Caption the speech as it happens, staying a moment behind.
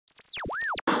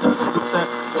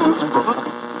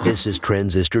This is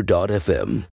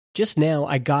Transistor.fm. Just now,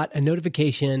 I got a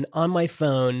notification on my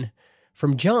phone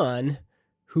from John,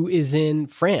 who is in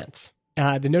France.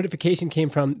 The notification came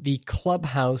from the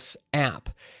Clubhouse app.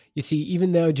 You see,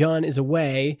 even though John is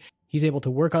away, he's able to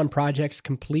work on projects,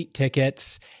 complete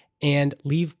tickets, and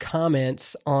leave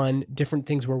comments on different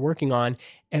things we're working on.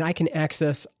 And I can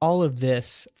access all of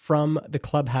this from the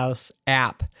Clubhouse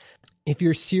app. If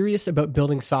you're serious about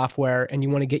building software and you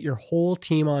want to get your whole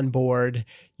team on board,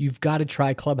 you've got to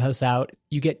try Clubhouse out.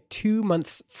 You get 2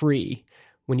 months free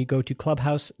when you go to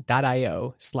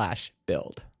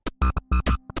clubhouse.io/build.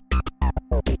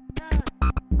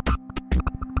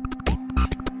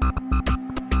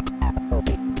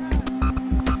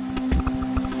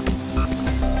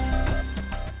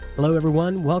 Hello,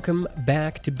 everyone. Welcome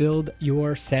back to Build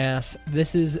Your SaaS.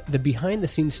 This is the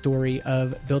behind-the-scenes story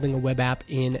of building a web app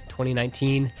in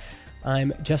 2019.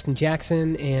 I'm Justin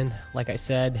Jackson, and like I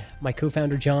said, my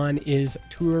co-founder John is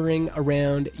touring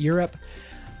around Europe.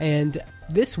 And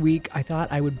this week, I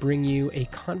thought I would bring you a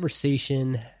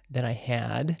conversation that I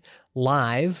had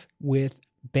live with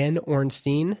Ben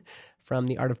Orenstein from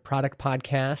the Art of Product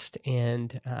podcast,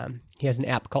 and he has an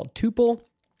app called Tuple.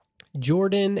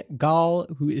 Jordan Gall,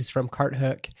 who is from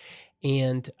Carthook,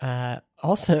 and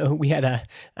also we had a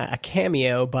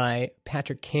cameo by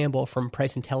Patrick Campbell from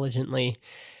Price Intelligently.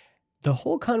 The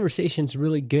whole conversation's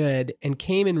really good and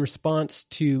came in response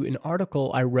to an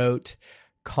article I wrote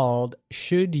called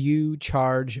Should You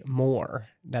Charge More?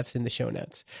 That's in the show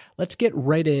notes. Let's get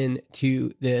right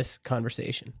into this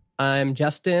conversation. I'm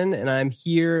Justin, and I'm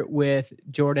here with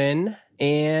Jordan,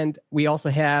 and we also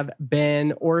have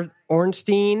Ben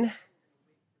Orenstein.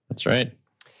 That's right.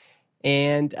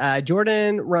 And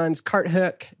Jordan runs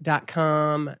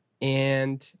carthook.com,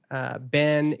 and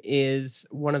Ben is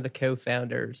one of the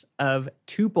co-founders of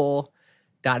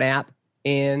Tuple.app,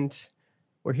 and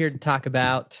we're here to talk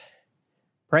about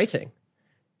pricing.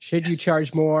 Should you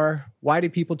charge more? Why do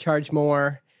people charge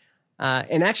more?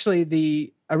 And actually,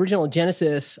 the original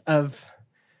genesis of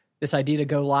this idea to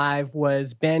go live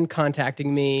was Ben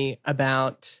contacting me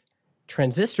about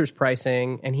Transistor's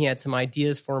pricing, and he had some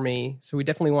ideas for me. So we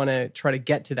definitely want to try to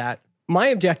get to that. My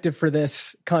objective for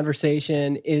this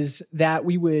conversation is that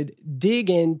we would dig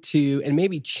into and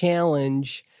maybe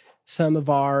challenge some of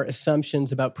our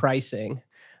assumptions about pricing.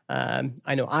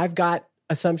 I know I've got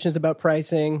assumptions about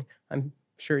pricing. I'm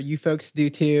sure you folks do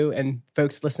too, and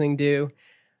folks listening do.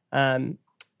 And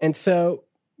so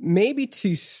maybe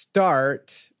to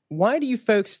start, why do you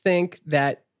folks think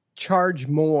that charge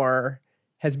more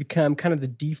has become kind of the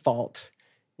default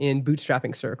in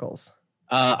bootstrapping circles?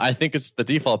 I think it's the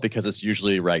default because it's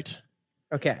usually right.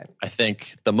 Okay. I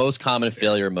think the most common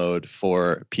failure mode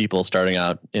for people starting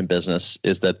out in business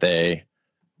is that they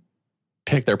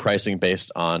pick their pricing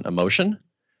based on emotion.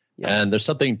 Yes. And there's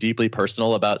something deeply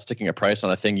personal about sticking a price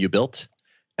on a thing you built.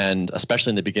 And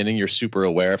especially in the beginning, you're super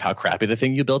aware of how crappy the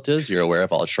thing you built is. You're aware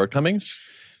of all its shortcomings.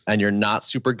 And you're not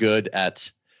super good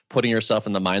at putting yourself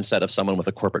in the mindset of someone with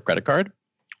a corporate credit card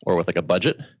or with like a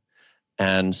budget.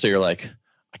 And so you're like,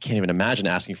 I can't even imagine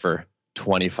asking for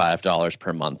 $25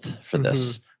 per month for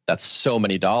this. That's so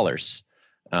many dollars.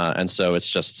 And so it's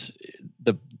just,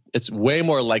 it's way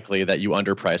more likely that you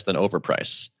underprice than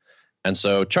overprice. And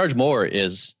so charge more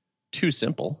is too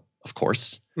simple, of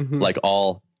course, like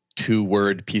all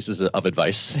 2-word pieces of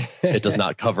advice. It does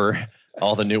not cover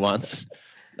all the nuance.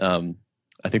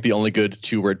 I think the only good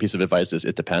 2-word piece of advice is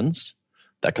it depends.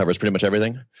 That covers pretty much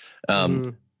everything.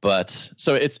 But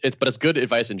it's good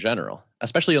advice in general,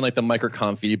 especially in like the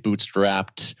micro-confy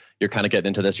bootstrapped. You're kind of getting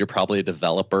into this. You're probably a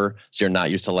developer, so you're not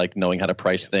used to like knowing how to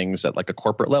price things at like a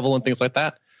corporate level and things like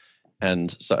that. And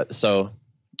so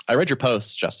I read your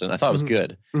post, Justin. I thought it was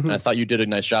good, and I thought you did a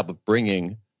nice job of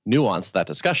bringing nuance to that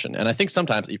discussion. And I think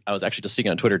sometimes I was actually just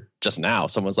seeing on Twitter just now,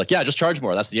 someone's like, yeah, just charge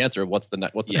more. That's the answer. What's the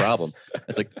problem?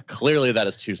 It's like, clearly that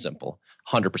is too simple.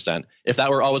 100%. If that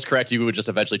were always correct, you would just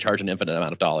eventually charge an infinite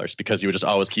amount of dollars because you would just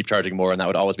always keep charging more. And that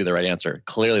would always be the right answer.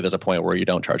 Clearly there's a point where you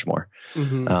don't charge more.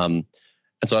 And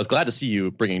so I was glad to see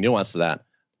you bringing nuance to that.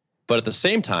 But at the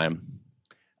same time,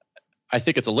 I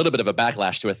think it's a little bit of a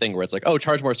backlash to a thing where it's like, oh,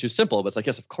 charge more is too simple. But it's like,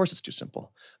 yes, of course it's too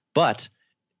simple. But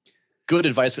good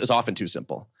advice is often too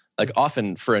simple. Like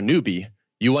often for a newbie,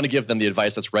 you want to give them the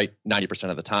advice that's right 90%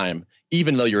 of the time,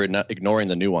 even though you're not ignoring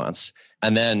the nuance.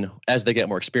 And then as they get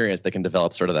more experience, they can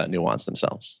develop sort of that nuance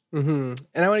themselves. And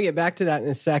I want to get back to that in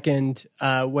a second,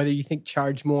 whether you think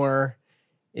charge more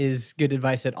is good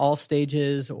advice at all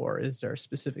stages or is there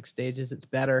specific stages it's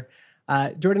better.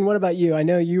 Jordan, what about you? I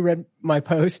know you read my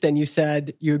post and you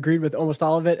said you agreed with almost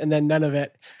all of it and then none of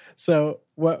it. So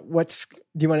do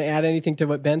you want to add anything to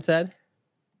what Ben said?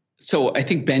 So I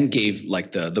think Ben gave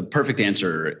like the perfect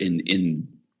answer in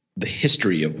the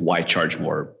history of why charge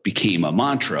more became a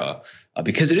mantra,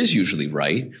 because it is usually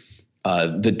right.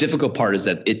 The difficult part is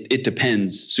that it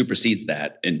depends supersedes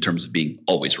that in terms of being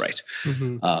always right.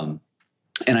 Mm-hmm.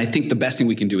 And I think the best thing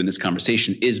we can do in this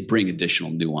conversation is bring additional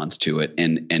nuance to it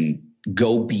and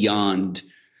go beyond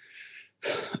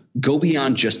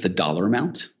just the dollar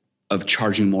amount of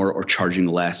charging more or charging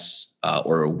less,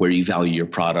 or where you value your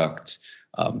product,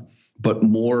 but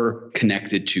more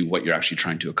connected to what you're actually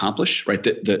trying to accomplish, right?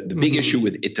 The big issue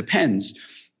with it depends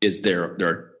is there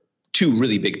are two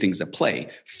really big things at play.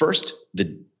 First,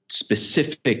 the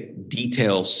specific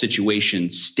detail, situation,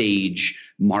 stage,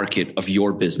 market of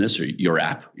your business or your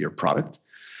app, your product.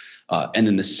 And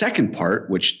then the second part,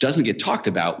 which doesn't get talked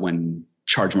about when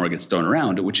charge more gets thrown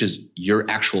around, which is your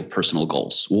actual personal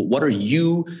goals. Well, what are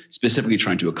you specifically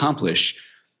trying to accomplish?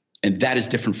 And that is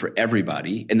different for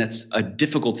everybody. And that's a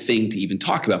difficult thing to even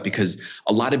talk about because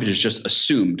a lot of it is just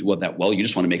assumed, you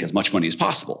just want to make as much money as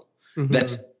possible. Mm-hmm.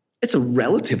 It's a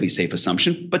relatively safe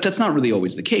assumption, but that's not really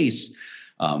always the case.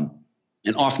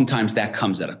 And oftentimes that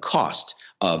comes at a cost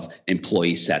of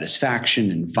employee satisfaction,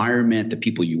 environment, the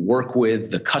people you work with,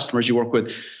 the customers you work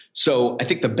with. So I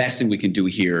think the best thing we can do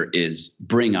here is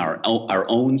bring our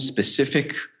own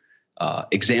specific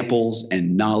examples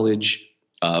and knowledge,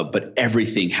 but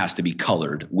everything has to be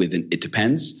colored with an it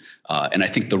depends. And I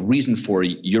think the reason for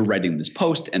you're writing this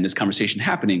post and this conversation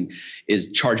happening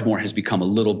is charge more has become a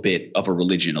little bit of a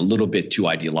religion, a little bit too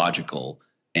ideological,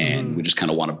 and we just kind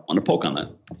of want to poke on that.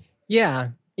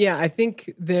 Yeah. I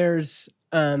think there is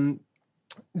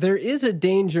a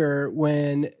danger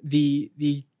when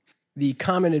the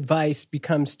common advice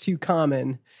becomes too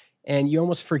common and you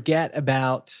almost forget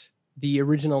about the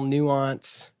original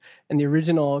nuance and the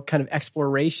original kind of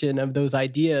exploration of those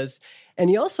ideas. And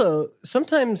you also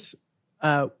sometimes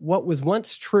what was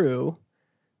once true.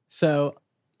 So,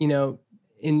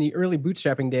 in the early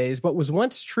bootstrapping days, what was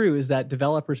once true is that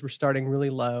developers were starting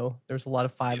really low. There's a lot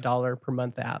of $5 per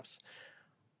month apps.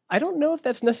 I don't know if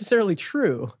that's necessarily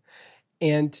true.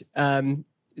 And,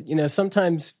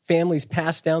 sometimes families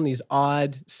pass down these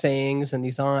odd sayings and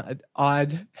these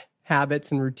odd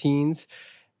habits and routines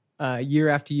year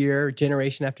after year,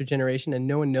 generation after generation, and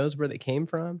no one knows where they came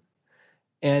from.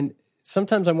 And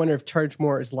sometimes I wonder if charge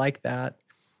more is like that.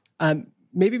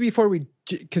 Maybe before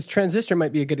because Transistor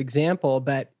might be a good example,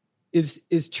 but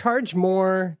is charge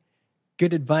more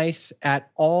good advice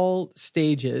at all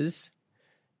stages?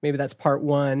 Maybe that's part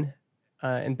one.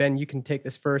 And Ben, you can take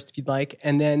this first if you'd like.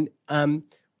 And then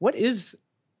what is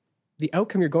the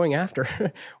outcome you're going after?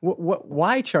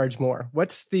 Why charge more?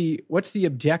 What's the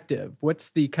objective?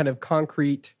 What's the kind of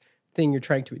concrete thing you're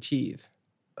trying to achieve?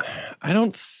 I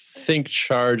don't think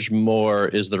charge more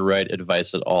is the right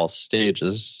advice at all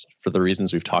stages for the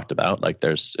reasons we've talked about. Like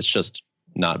it's just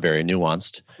not very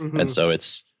nuanced. Mm-hmm. And so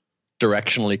it's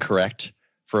directionally correct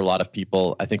for a lot of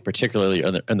people, I think particularly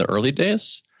in the early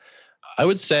days. I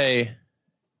would say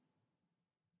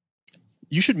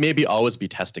you should maybe always be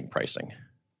testing pricing.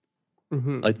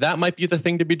 Mm-hmm. Like that might be the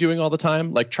thing to be doing all the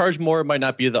time. Like charge more might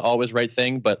not be the always right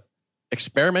thing, but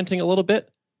experimenting a little bit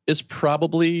is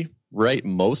probably right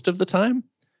most of the time.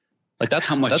 Like that's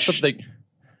the thing.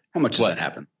 How much does that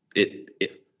happen? It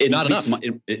not enough.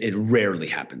 It rarely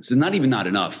happens. It's not even not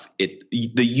enough. The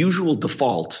usual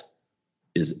default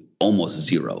is almost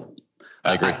zero.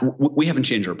 I agree. We haven't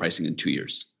changed our pricing in 2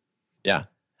 years. Yeah.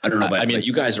 I don't know about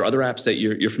you guys or other apps that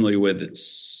you're familiar with. It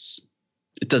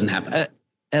doesn't happen.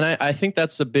 And I think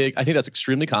that's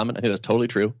extremely common. I think that's totally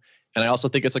true. And I also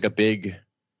think it's like I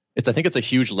think it's a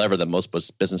huge lever that most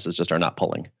businesses just are not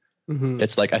pulling. Mm-hmm.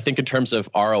 It's like, I think in terms of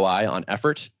ROI on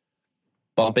effort,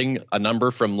 bumping a number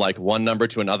from like one number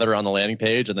to another on the landing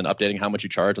page and then updating how much you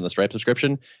charge on the Stripe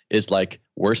subscription is like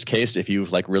worst case if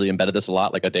you've like really embedded this a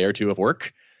lot, like a day or two of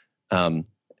work, and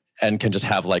can just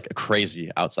have like a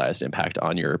crazy outsized impact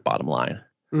on your bottom line.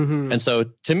 Mm-hmm. And so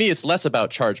to me, it's less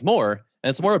about charge more and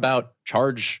it's more about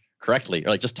charge correctly or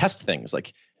like just test things.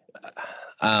 Like,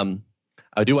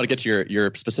 I do want to get to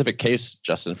your specific case,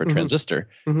 Justin, for Transistor.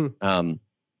 Mm-hmm.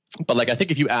 But like, I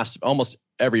think if you asked almost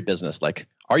every business, like,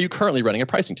 are you currently running a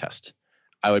pricing test?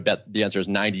 I would bet the answer is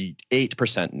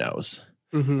 98% no's.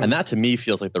 Mm-hmm. And that to me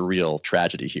feels like the real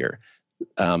tragedy here.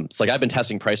 It's like I've been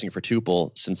testing pricing for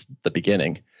Tuple since the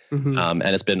beginning, and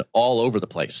it's been all over the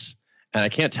place. And I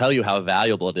can't tell you how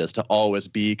valuable it is to always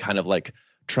be kind of like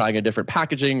trying a different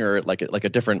packaging or like a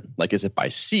different, like, is it by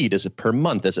seat? Is it per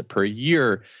month? Is it per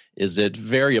year? Is it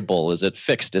variable? Is it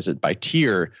fixed? Is it by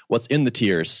tier? What's in the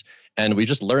tiers? And we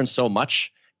just learn so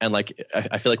much. And like,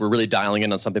 I feel like we're really dialing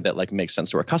in on something that like makes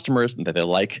sense to our customers and that they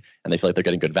like, and they feel like they're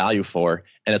getting good value for.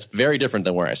 And it's very different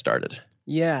than where I started.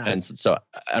 Yeah. And so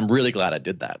I'm really glad I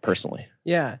did that personally.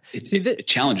 Yeah. It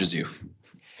challenges you.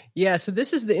 Yeah. So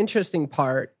this is the interesting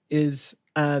part is,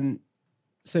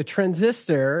 so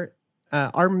Transistor,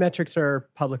 our metrics are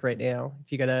public right now.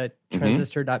 If you go to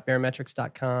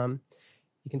transistor.baremetrics.com,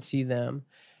 you can see them.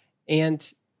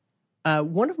 And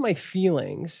one of my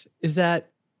feelings is that,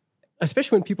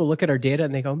 especially when people look at our data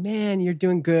and they go, man, you're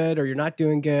doing good, or you're not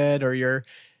doing good, or you're,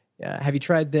 have you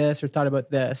tried this or thought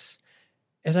about this?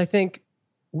 Is I think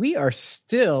we are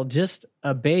still just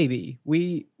a baby.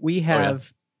 We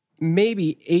have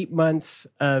maybe 8 months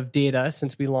of data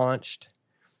since we launched.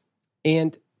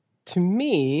 And to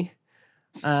me,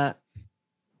 I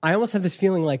almost have this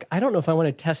feeling like, I don't know if I want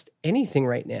to test anything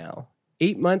right now.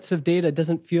 8 months of data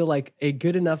doesn't feel like a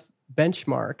good enough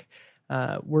benchmark.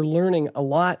 We're learning a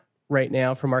lot right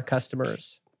now from our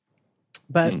customers,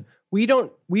 but we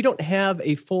don't have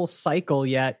a full cycle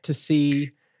yet to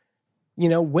see,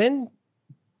 when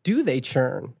do they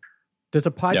churn? Does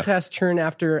a podcast churn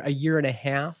after a year and a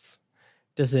half?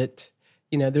 Does it,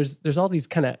 there's all these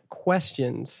kind of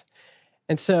questions.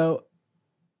 And so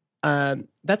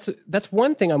that's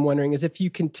one thing I'm wondering is if you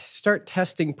can start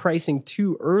testing pricing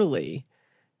too early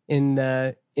in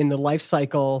the life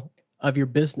cycle of your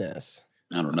business.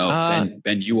 I don't know.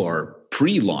 Ben, you are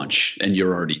pre-launch and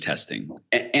you're already testing,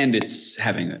 and it's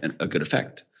having a good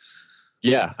effect.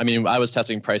 Yeah. I mean, I was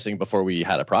testing pricing before we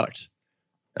had a product.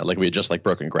 Like we had just like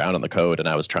broken ground on the code, and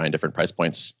I was trying different price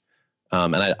points.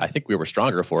 And I think we were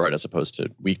stronger for it as opposed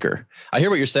to weaker. I hear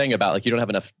what you're saying about like you don't have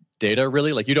enough data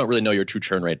really. Like you don't really know your true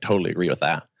churn rate. Totally agree with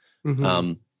that.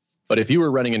 Mm-hmm. But if you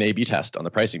were running an A/B test on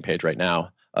the pricing page right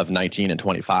now of 19 and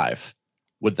 25,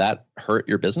 would that hurt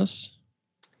your business?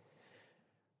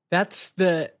 That's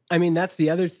the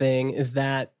other thing is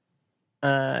that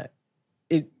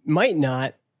it might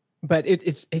not, but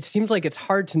it seems like it's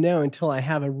hard to know until I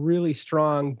have a really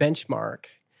strong benchmark.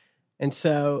 And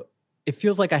so it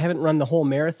feels like I haven't run the whole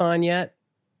marathon yet.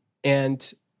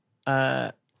 And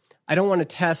I don't want to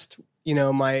test,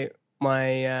 my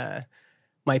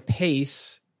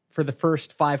pace for the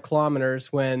first 5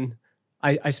 kilometers when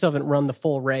I still haven't run the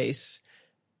full race.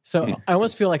 So I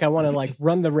almost feel like I want to like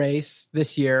run the race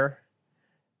this year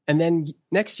and then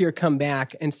next year come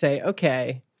back and say,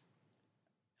 okay,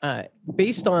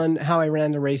 based on how I ran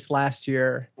the race last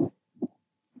year,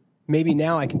 maybe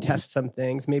now I can test some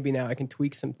things. Maybe now I can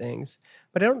tweak some things.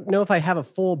 But I don't know if I have a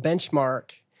full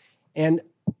benchmark. And,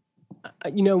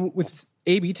 with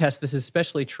A/B tests, this is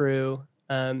especially true.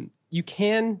 You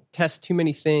can test too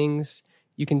many things.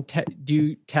 You can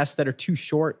do tests that are too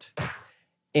short.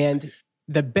 And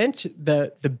the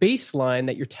baseline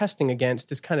that you're testing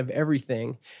against is kind of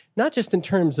everything, not just in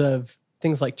terms of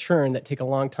things like churn that take a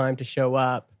long time to show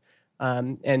up,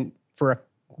 and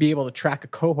be able to track a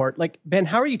cohort. Like Ben,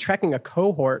 how are you tracking a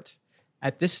cohort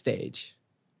at this stage?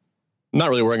 Not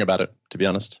really worrying about it, to be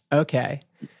honest. Okay,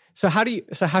 so how do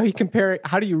you compare?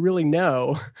 How do you really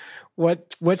know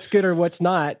what's good or what's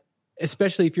not,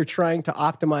 especially if you're trying to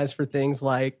optimize for things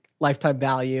like lifetime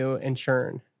value and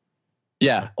churn?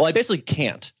 Yeah. Well, I basically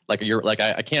can't.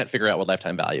 I can't figure out what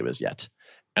lifetime value is yet.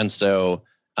 And so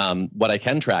what I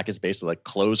can track is basically like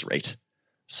close rate.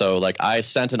 So like I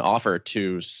sent an offer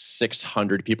to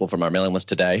 600 people from our mailing list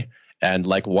today, and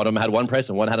like one of them had one price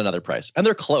and one had another price. And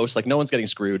they're close, like no one's getting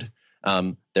screwed.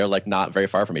 They're like not very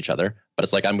far from each other, but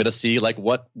it's like I'm going to see like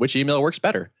which email works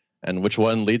better and which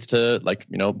one leads to like,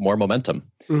 more momentum.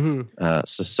 Mm-hmm.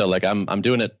 So like I'm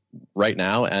doing it right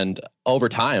now, and over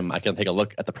time I can take a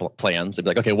look at the plans and be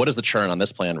like, okay, what is the churn on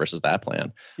this plan versus that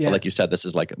plan? Yeah. But like you said, this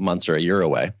is like months or a year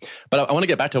away. But I want to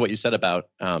get back to what you said about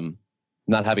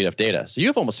not having enough data. So you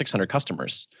have almost 600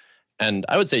 customers, and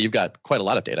I would say you've got quite a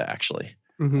lot of data actually.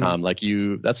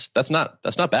 Mm-hmm. That's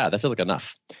not bad. That feels like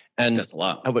enough. And that's a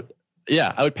lot. I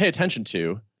would pay attention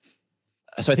to.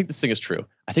 So I think this thing is true.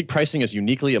 I think pricing is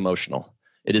uniquely emotional.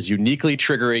 It is uniquely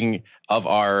triggering of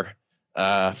our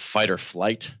fight or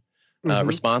flight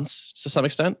response to some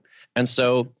extent. And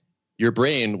so your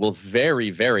brain will very,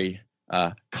 very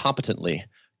competently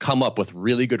come up with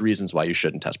really good reasons why you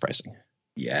shouldn't test pricing.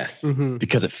 Yes. Mm-hmm.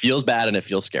 Because it feels bad and it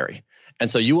feels scary. And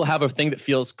so you will have a thing that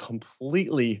feels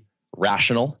completely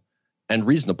rational and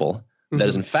reasonable that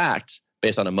is in fact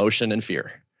based on emotion and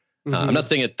fear. I'm not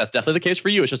saying that's definitely the case for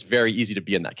you. It's just very easy to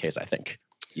be in that case, I think.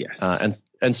 Yes.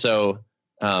 And so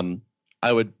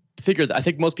I would figure that I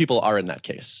think most people are in that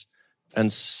case.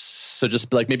 And so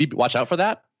just like maybe watch out for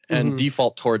that and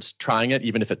default towards trying it,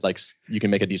 even if it like you can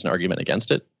make a decent argument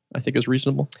against it, I think is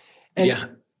reasonable.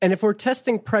 And if we're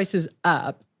testing prices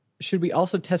up, should we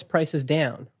also test prices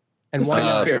down? And why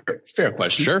not? Fair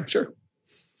question. Sure.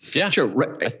 Yeah.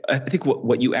 Sure. I think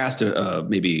what you asked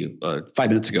maybe 5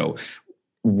 minutes ago,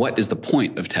 what is the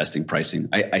point of testing pricing?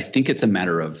 I think it's a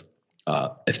matter of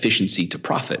efficiency to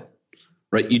profit,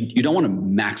 right? You don't want to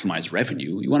maximize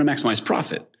revenue. You want to maximize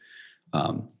profit.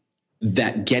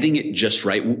 That getting it just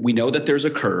right, we know that there's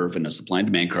a curve and a supply and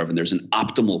demand curve, and there's an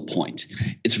optimal point.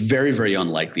 It's very, very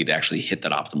unlikely to actually hit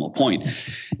that optimal point.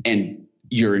 And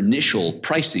your initial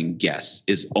pricing guess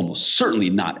is almost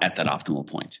certainly not at that optimal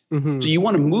point. Mm-hmm. So you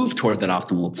want to move toward that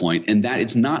optimal point, and that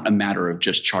it's not a matter of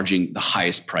just charging the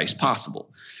highest price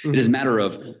possible. Mm-hmm. It is a matter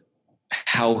of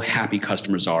how happy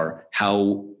customers are,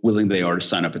 how willing they are to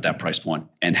sign up at that price point,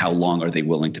 and how long are they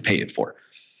willing to pay it for.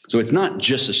 So it's not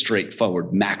just a straightforward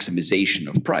maximization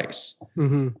of price.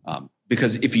 Mm-hmm.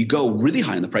 Because if you go really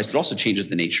high on the price, it also changes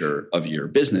the nature of your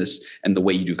business and the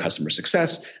way you do customer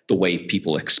success, the way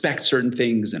people expect certain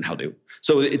things and how they.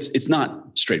 So it's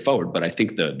not straightforward, but I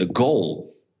think the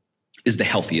goal is the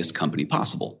healthiest company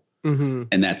possible. Mm-hmm.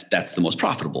 And that's the most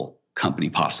profitable company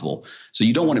possible. So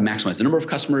you don't want to maximize the number of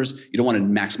customers. You don't want to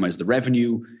maximize the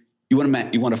revenue. You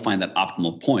want to find that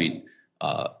optimal point.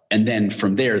 And then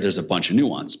from there, there's a bunch of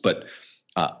nuance. But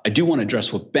I do want to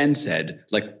address what Ben said.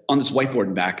 Like on this whiteboard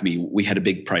in back of me, we had a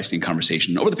big pricing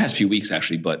conversation over the past few weeks,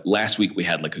 actually. But last week, we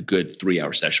had like a good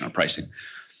 3-hour session on pricing.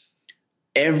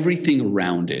 Everything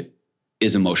around it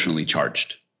is emotionally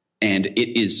charged. And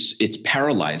it's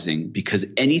paralyzing because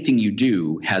anything you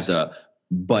do has a,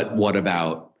 but what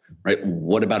about, right?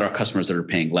 What about our customers that are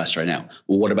paying less right now?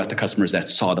 Well, what about the customers that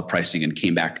saw the pricing and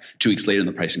came back 2 weeks later and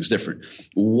the pricing is different?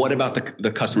 What about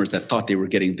the customers that thought they were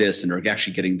getting this and are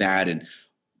actually getting that? And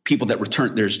people that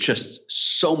return, there's just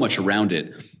so much around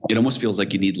it. It almost feels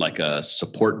like you need like a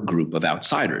support group of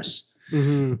outsiders.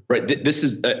 Mm-hmm. Right. This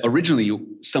is originally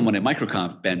someone at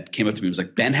MicroConf, Ben, came up to me and was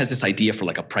like, Ben has this idea for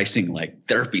like a pricing like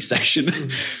therapy session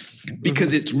mm-hmm.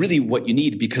 because it's really what you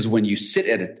need. Because when you sit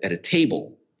at a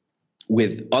table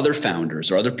with other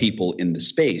founders or other people in the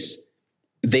space,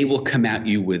 they will come at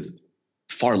you with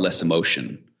far less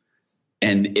emotion,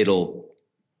 and it'll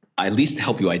at least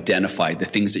help you identify the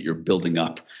things that you're building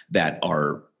up that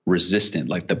are resistant,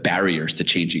 like the barriers to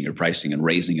changing your pricing and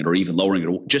raising it or even lowering it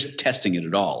or just testing it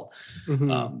at all.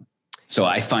 Mm-hmm. So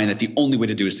I find that the only way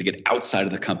to do is to get outside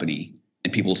of the company,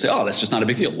 and people will say, oh, that's just not a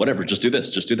big deal. Whatever, just do this,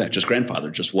 just do that, just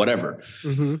grandfather, just whatever.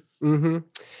 Mm-hmm. Mm-hmm.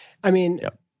 I mean,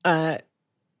 yep.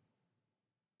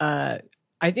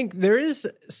 I think there is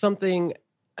something,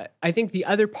 I think the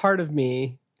other part of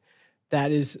me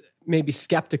that is maybe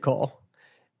skeptical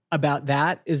about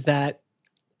that is that,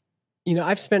 you know,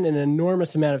 I've spent an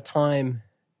enormous amount of time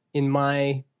in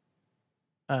my,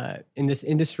 in this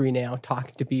industry now,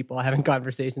 talking to people, having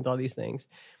conversations, all these things.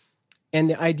 And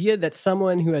the idea that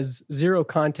someone who has zero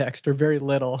context or very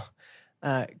little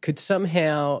could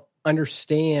somehow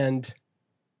understand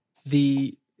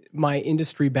my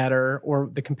industry better or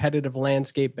the competitive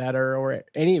landscape better or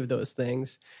any of those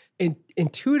things,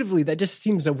 intuitively, that just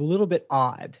seems a little bit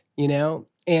odd, you know?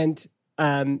 And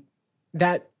and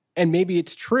maybe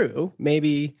it's true,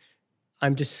 maybe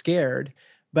I'm just scared,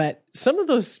 but some of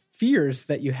those fears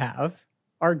that you have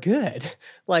are good.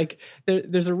 Like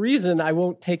there's a reason I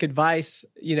won't take advice,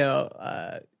 you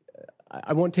know,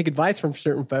 I won't take advice from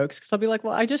certain folks because I'll be like,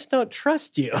 well, I just don't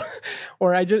trust you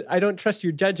or I don't trust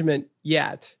your judgment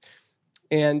yet.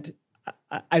 And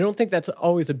I don't think that's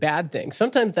always a bad thing.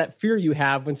 Sometimes that fear you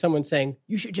have when someone's saying,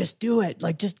 you should just do it,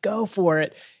 like just go for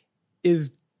it,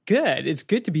 is good. It's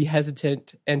good to be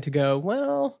hesitant and to go,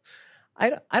 well, I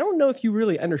don't know if you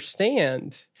really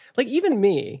understand. Like even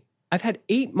me, I've had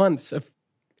 8 months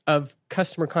of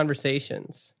customer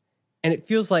conversations. And it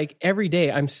feels like every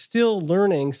day I'm still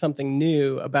learning something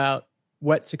new about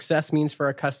what success means for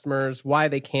our customers, why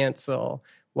they cancel,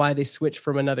 why they switch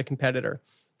from another competitor.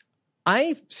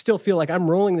 I still feel like I'm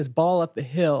rolling this ball up the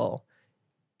hill,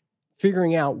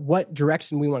 figuring out what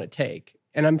direction we want to take.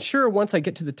 And I'm sure once I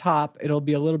get to the top, it'll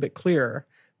be a little bit clearer.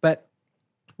 But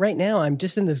right now, I'm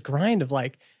just in this grind of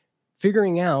like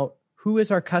figuring out who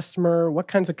is our customer, what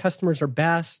kinds of customers are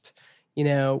best, you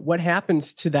know, what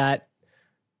happens to that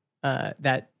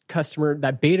customer,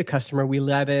 that beta customer we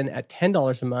let in at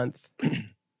 $10 a month.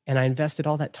 And I invested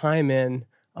all that time in,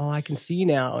 oh, I can see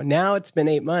now. Now it's been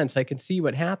 8 months. I can see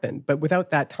what happened. But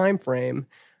without that time frame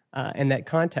and that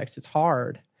context, it's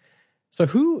hard.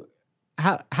 So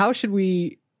how should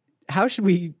we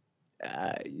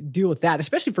deal with that,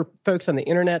 especially for folks on the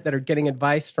internet that are getting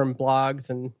advice from blogs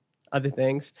and other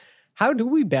things? How do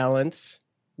we balance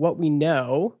what we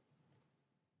know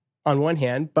on one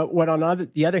hand, but what on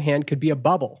the other hand could be a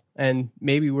bubble, and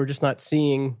maybe we're just not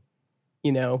seeing,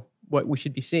 you know, what we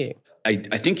should be seeing.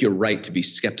 I think you're right to be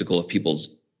skeptical of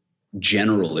people's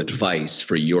general advice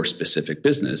for your specific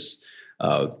business,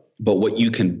 but what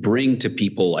you can bring to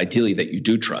people, ideally, that you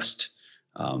do trust.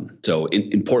 So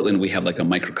in Portland, we have like a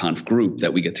microconf group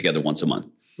that we get together once a month.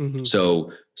 Mm-hmm.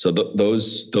 So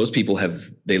those people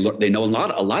they know a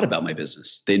lot about my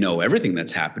business. They know everything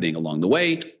that's happening along the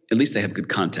way. At least they have good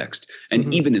context.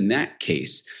 And even in that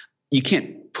case, you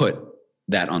can't put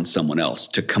that on someone else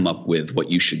to come up with what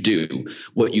you should do.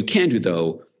 What you can do,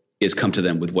 though, is come to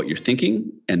them with what you're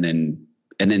thinking, and then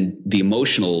the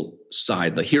emotional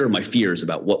side, like, here are my fears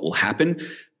about what will happen.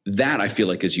 That I feel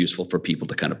like is useful for people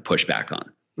to kind of push back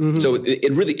on. Mm-hmm. So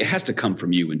it has to come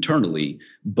from you internally,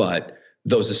 but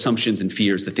those assumptions and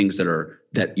fears, the things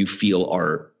that you feel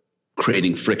are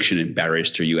creating friction and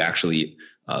barriers to you actually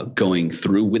going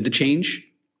through with the change,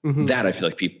 that I feel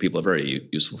like people are very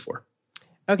useful for.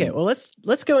 Okay, well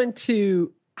let's go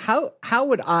into how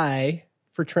would I,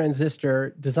 for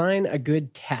Transistor, design a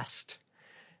good test?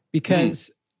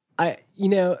 Because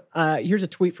here's a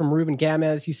tweet from Ruben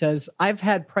Gamez. He says, I've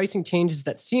had pricing changes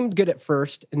that seemed good at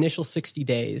first, initial 60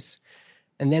 days,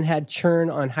 and then had churn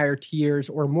on higher tiers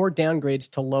or more downgrades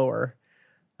to lower.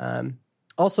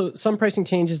 Also, some pricing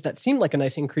changes that seemed like a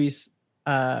nice increase,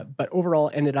 but overall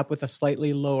ended up with a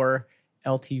slightly lower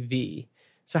LTV.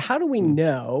 So how do we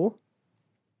know?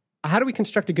 How do we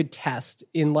construct a good test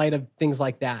in light of things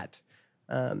like that,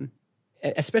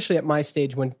 especially at my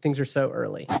stage when things are so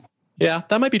early? Yeah,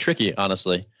 that might be tricky,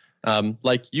 honestly.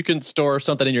 Like, you can store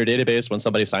something in your database when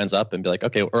somebody signs up and be like,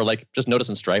 okay, or like just notice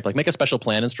in Stripe, like make a special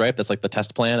plan in Stripe that's like the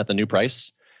test plan at the new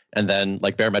price. And then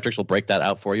like Barometrics will break that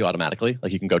out for you automatically.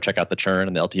 Like, you can go check out the churn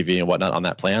and the LTV and whatnot on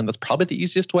that plan. That's probably the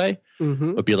easiest way.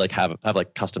 Would be like have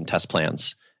like custom test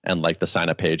plans, and like the sign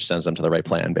up page sends them to the right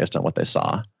plan based on what they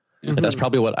saw. Like, that's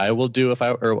probably what I will do what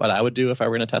I would do if I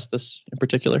were going to test this in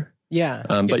particular. Yeah.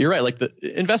 But you're right. Like,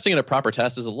 investing in a proper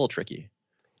test is a little tricky.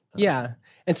 Yeah.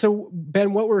 And so,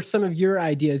 Ben, what were some of your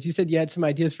ideas? You said you had some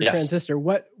ideas for Transistor.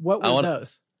 What were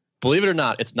those? Believe it or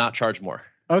not, it's not charge more.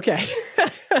 Okay.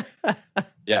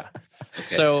 Yeah. Okay.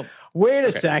 So wait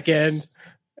a second.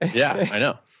 Yeah, I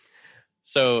know.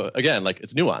 So again, like,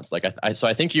 it's nuanced. Like,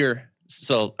 I think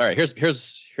all right,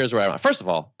 here's where I'm at. First of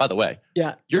all, by the way,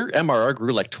 your MRR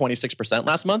grew like 26%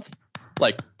 last month.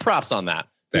 Like, props on that.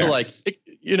 Fair.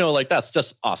 So like, that's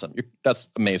just awesome. That's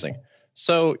amazing.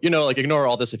 So, like, ignore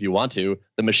all this if you want to.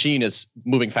 The machine is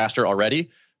moving faster already.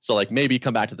 So like, maybe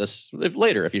come back to this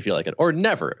later if you feel like it, or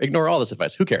never. Ignore all this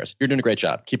advice. Who cares? You're doing a great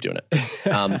job. Keep doing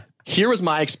it. Here was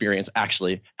my experience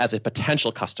actually as a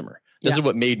potential customer. This is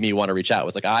what made me want to reach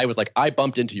out. I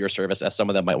bumped into your service as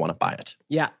someone that might want to buy it.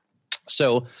 Yeah.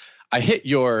 So I hit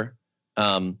so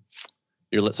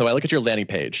I look at your landing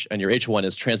page, and your H1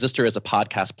 is Transistor is a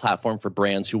podcast platform for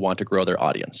brands who want to grow their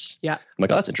audience. Yeah. I'm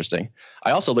like, oh, that's interesting.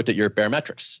 I also looked at your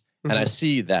Barometrics, and I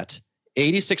see that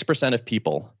 86% of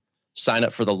people sign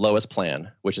up for the lowest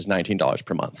plan, which is $19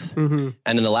 per month. And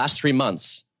in the last 3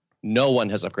 months, no one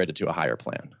has upgraded to a higher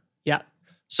plan. Yeah.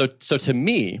 So to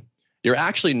me, you're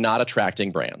actually not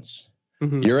attracting brands.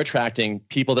 You're attracting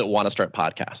people that want to start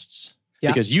podcasts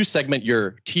because you segment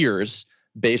your tiers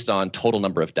based on total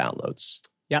number of downloads.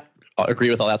 Yeah. Agree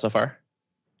with all that so far?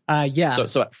 Yeah.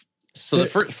 So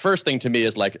the first thing to me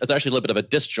is like, it's actually a little bit of a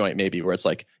disjoint maybe, where it's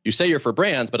like, you say you're for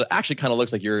brands, but it actually kind of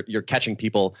looks like you're catching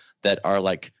people that are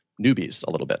like newbies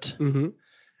a little bit.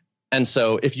 And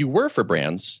so if you were for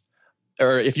brands,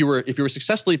 or if you were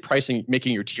successfully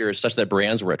making your tiers such that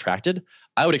brands were attracted,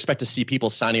 I would expect to see people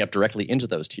signing up directly into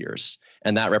those tiers,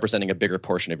 and that representing a bigger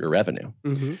portion of your revenue.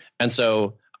 And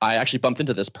so I actually bumped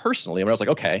into this personally, and I was like,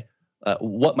 okay,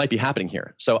 what might be happening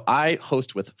here? So I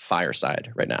host with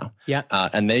Fireside right now. Yeah.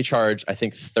 And they charge, I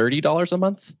think, $30 a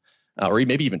month, or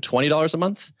maybe even $20 a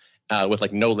month, with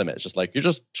like no limit. It's just like, you're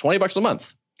just $20 a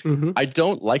month. I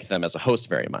don't like them as a host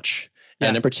very much. Yeah.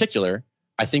 And in particular,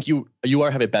 I think you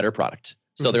have a better product.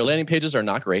 So their landing pages are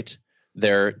not great.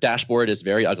 Their dashboard is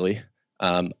very ugly.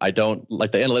 I don't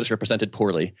like, the analytics are presented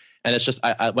poorly. And it's just,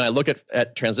 when I look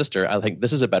at Transistor, I think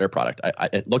this is a better product.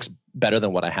 It looks better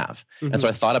than what I have. And so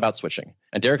I thought about switching.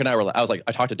 And Derek and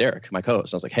I talked to Derek, my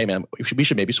co-host, and I was like, hey man, we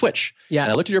should maybe switch. Yeah.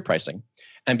 And I looked at your pricing.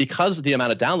 And because of the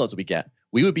amount of downloads we get,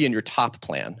 we would be in your top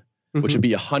plan, which would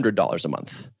be $100 a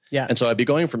month. Yeah. And so I'd be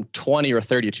going from 20 or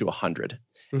 30 to 100.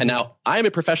 And now I'm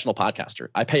a professional podcaster.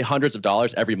 I pay hundreds of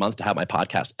dollars every month to have my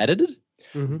podcast edited.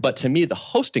 But to me, the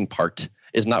hosting part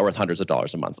is not worth hundreds of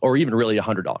dollars a month, or even really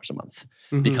 $100 a month,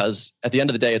 because at the end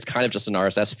of the day, it's kind of just an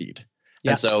RSS feed.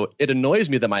 Yeah. And so it annoys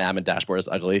me that my admin dashboard is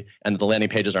ugly and the landing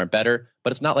pages aren't better,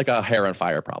 but it's not like a hair on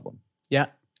fire problem. Yeah.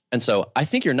 And so I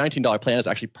think your $19 plan is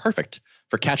actually perfect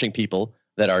for catching people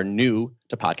that are new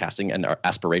to podcasting and are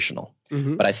aspirational.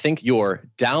 Mhm. But I think your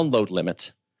download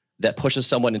limit that pushes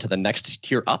someone into the next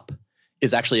tier up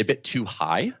is actually a bit too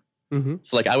high. Mhm.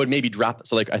 So like I would maybe drop.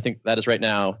 So like I think that is right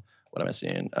now. What am I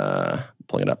seeing?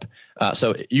 Pulling it up.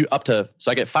 So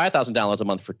I get 5,000 downloads a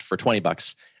month for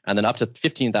 $20, and then up to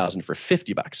 15,000 for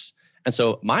 $50. And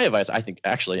so my advice, I think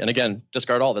actually, and again,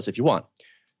 discard all this if you want,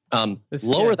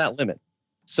 lower that limit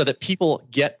so that people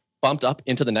get bumped up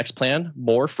into the next plan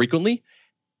more frequently,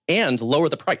 and lower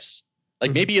the price.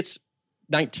 Like maybe it's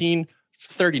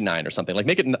 $19.39 or something. Like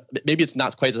maybe it's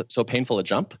not quite so painful a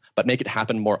jump, but make it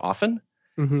happen more often.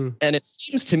 Mm-hmm. And it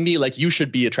seems to me like you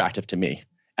should be attractive to me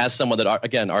as someone that,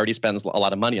 again, already spends a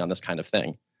lot of money on this kind of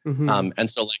thing. Mm-hmm. And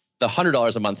so like the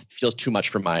 $100 a month feels too much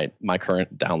for my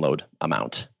current download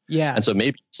amount. Yeah. And so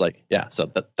maybe it's like, yeah, so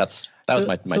that was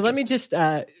my So let me just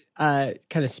kind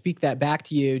of speak that back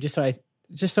to you just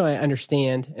so I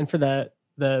understand. And for the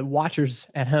watchers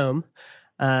at home,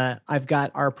 I've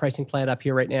got our pricing plan up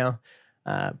here right now.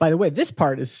 By the way, this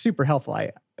part is super helpful.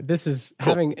 Cool.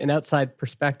 Having an outside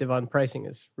perspective on pricing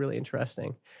is really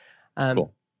interesting.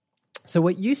 Cool. So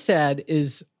what you said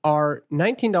is our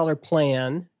 $19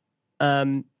 plan,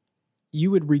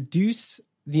 you would reduce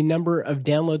the number of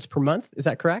downloads per month. Is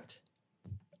that correct?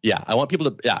 Yeah, I would want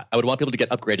people to get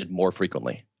upgraded more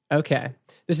frequently. Okay.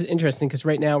 This is interesting because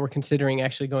right now we're considering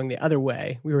actually going the other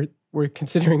way. We're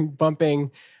considering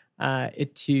bumping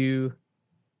it to,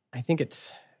 I think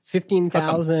it's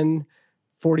 15,000,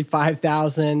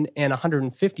 45,000, and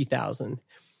 150,000.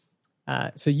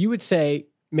 So you would say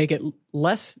make it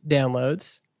less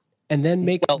downloads and then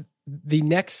make the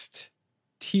next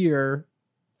tier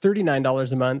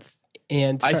 $39 a month.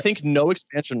 And I think no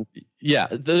expansion. Yeah,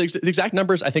 the exact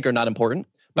numbers I think are not important,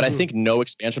 but I think no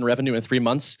expansion revenue in 3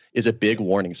 months is a big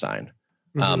warning sign.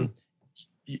 Mm-hmm.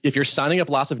 If you're signing up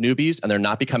lots of newbies and they're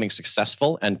not becoming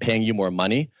successful and paying you more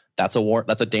money, that's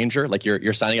a danger. Like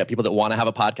you're signing up people that want to have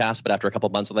a podcast, but after a couple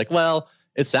of months, they're like, well,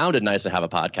 it sounded nice to have a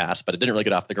podcast, but it didn't really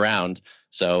get off the ground.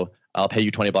 So I'll pay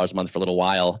you $20 a month for a little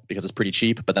while because it's pretty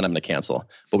cheap, but then I'm going to cancel.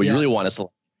 But what you really want is to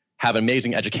have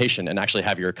amazing education and actually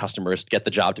have your customers get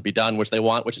the job to be done, which they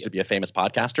want, which is to be a famous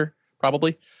podcaster,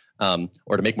 probably,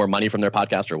 or to make more money from their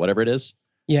podcast or whatever it is.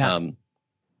 Yeah.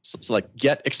 So like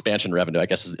get expansion revenue, I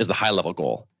guess, is the high level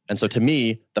goal. And so to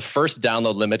me, the first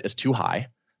download limit is too high.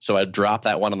 So I'd drop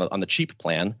that one on the cheap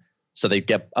plan so they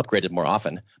get upgraded more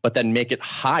often, but then make it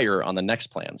higher on the next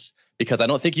plans. Because I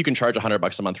don't think you can charge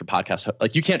 $100 a month for podcast.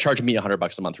 Like you can't charge me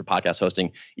 $100 a month for podcast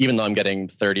hosting, even though I'm getting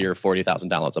 30 or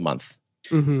 40,000 downloads a month.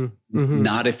 Mm-hmm. Mm-hmm.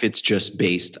 Not if it's just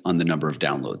based on the number of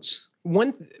downloads.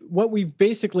 What we've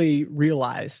basically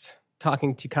realized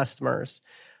talking to customers,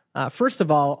 first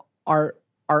of all, our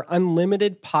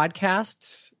unlimited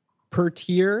podcasts per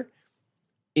tier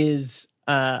is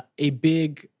a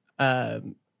big,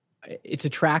 it's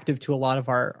attractive to a lot of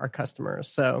our customers.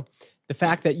 So the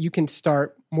fact that you can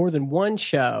start more than one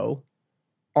show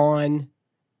on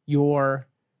your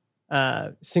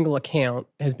single account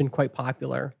has been quite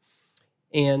popular.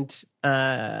 And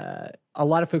a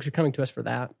lot of folks are coming to us for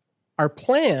that. Our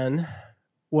plan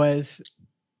was,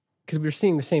 because we were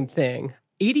seeing the same thing,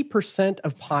 80%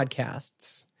 of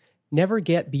podcasts never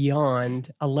get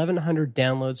beyond 1,100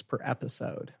 downloads per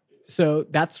episode. So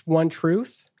that's one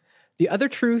truth. The other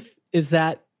truth is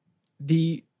that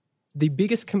the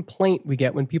biggest complaint we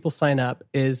get when people sign up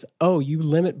is, oh, you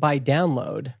limit by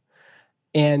download.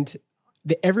 And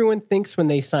everyone thinks when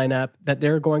they sign up that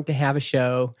they're going to have a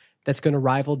show that's going to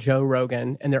rival Joe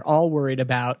Rogan, and they're all worried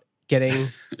about getting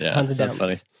tons of downloads.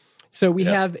 Funny. So we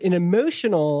have an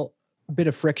emotional bit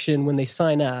of friction when they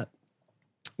sign up,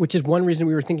 which is one reason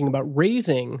we were thinking about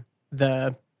raising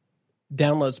the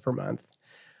downloads per month,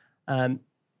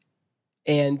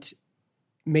 and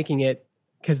making it,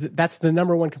 because that's the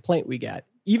number one complaint we get,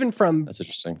 even from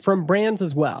brands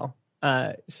as well.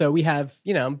 So we have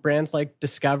brands like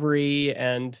Discovery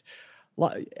and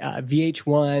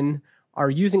VH1 are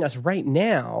using us right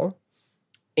now,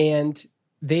 and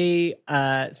they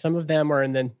some of them are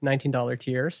in the $19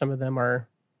 tier, some of them are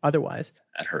otherwise.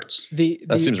 That hurts.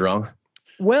 That seems wrong.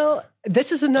 Well,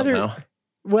 this is another.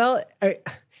 Well,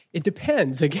 it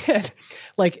depends. Again,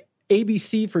 like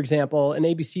ABC, for example, an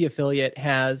ABC affiliate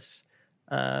has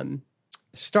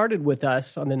started with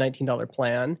us on the $19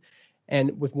 plan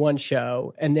and with one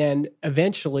show, and then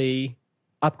eventually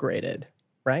upgraded,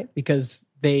 right? Because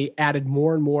they added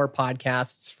more and more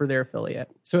podcasts for their affiliate.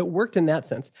 So it worked in that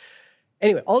sense.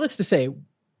 Anyway, all this to say,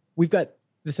 we've got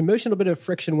this emotional bit of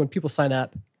friction when people sign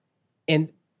up.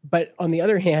 But on the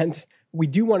other hand, we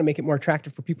do want to make it more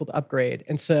attractive for people to upgrade.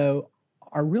 And so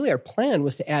our plan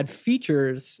was to add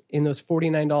features in those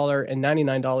 $49 and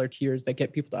 $99 tiers that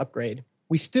get people to upgrade.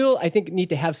 We still, I think, need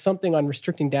to have something on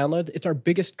restricting downloads. It's our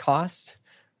biggest cost.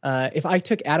 If I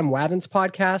took Adam Wathan's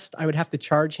podcast, I would have to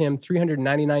charge him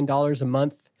 $399 a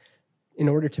month in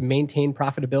order to maintain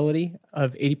profitability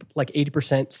of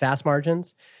 80% SaaS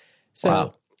margins. So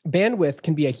Wow. bandwidth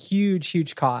can be a huge,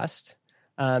 huge cost.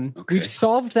 We've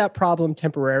solved that problem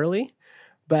temporarily,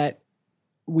 but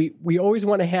we always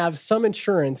want to have some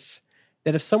insurance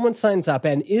that if someone signs up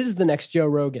and is the next Joe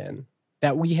Rogan,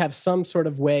 that we have some sort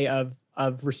of way of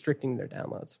restricting their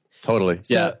downloads. Totally.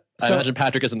 So- Yeah. I so- imagine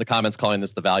Patrick is in the comments calling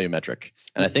this the value metric.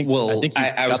 And I think you've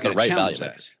I was got the going right to value challenge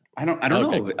metric. that. I don't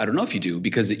know. I don't know if you do,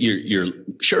 because you're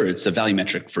sure it's a value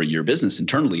metric for your business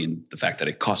internally, and the fact that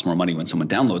it costs more money when someone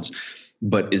downloads.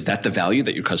 But is that the value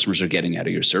that your customers are getting out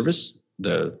of your service?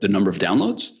 The number of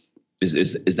downloads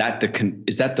is that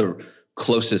the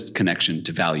closest connection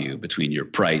to value between your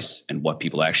price and what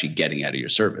people are actually getting out of your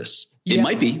service? Yeah. It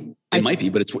might be.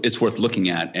 But it's worth looking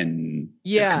at and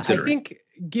considering. I think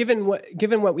given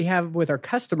what we have with our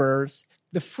customers,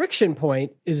 the friction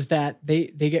point is that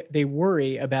they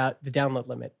worry about the download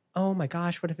limit. Oh my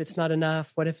gosh, what if it's not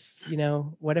enough? What if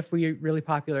we're really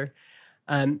popular?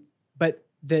 But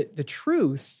the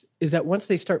truth is that once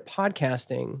they start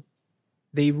podcasting,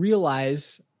 they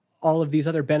realize all of these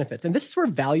other benefits. And this is where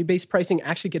value-based pricing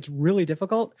actually gets really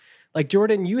difficult. Like,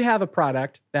 Jordan, you have a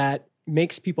product that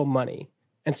makes people money.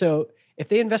 And so if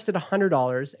they invested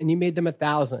 $100 and you made them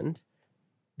 $1,000,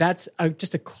 that's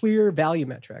just a clear value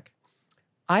metric.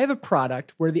 I have a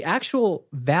product where the actual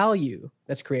value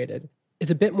that's created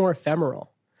is a bit more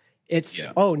ephemeral. It's,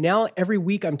 now every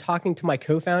week I'm talking to my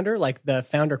co-founder, like the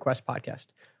Founder Quest podcast.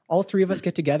 All three of us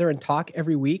get together and talk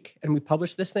every week, and we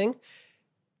publish this thing.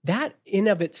 That in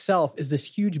of itself is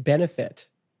this huge benefit,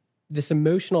 this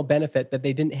emotional benefit that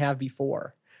they didn't have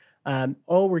before.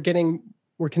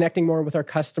 We're connecting more with our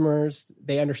customers.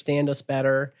 They understand us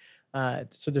better.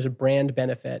 So there's a brand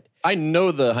benefit. I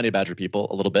know the Honey Badger people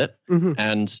a little bit,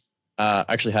 and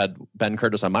actually had Ben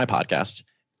Curtis on my podcast,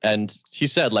 and he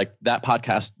said like that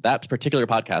particular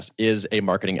podcast is a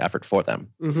marketing effort for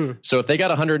them. So if they got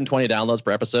 120 downloads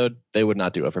per episode, they would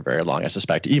not do it for very long, I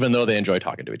suspect, even though they enjoy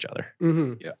talking to each other.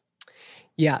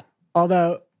 Yeah.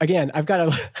 Although, again,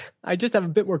 I just have a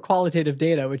bit more qualitative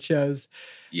data, which shows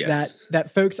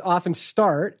that folks often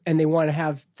start and they want to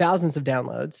have thousands of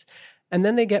downloads, and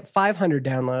then they get 500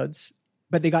 downloads,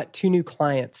 but they got 2 new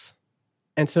clients,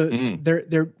 and so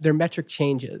their metric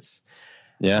changes.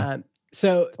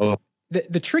 So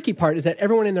the tricky part is that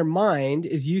everyone in their mind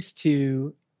is used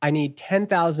to, I need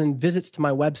 10,000 visits to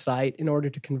my website in order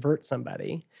to convert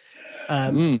somebody,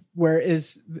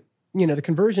 whereas the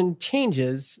conversion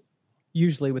changes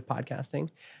usually with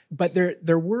podcasting, but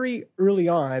their worry early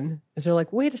on is they're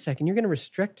like, wait a second, you're going to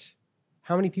restrict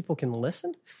how many people can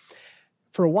listen?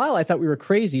 For a while, I thought we were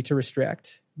crazy to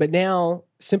restrict, but now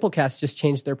Simplecast just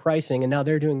changed their pricing, and now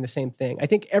they're doing the same thing. I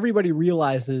think everybody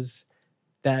realizes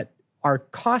that our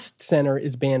cost center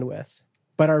is bandwidth,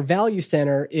 but our value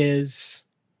center is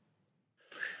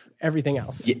everything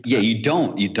else. Yeah, you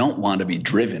don't want to be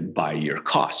driven by your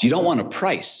costs. You don't want to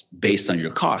price based on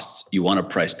your costs. You want to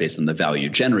price based on the value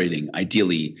generating.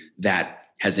 Ideally, that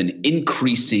has an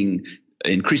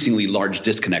increasingly large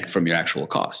disconnect from your actual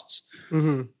costs.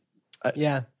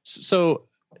 So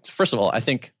first of all, I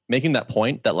think making that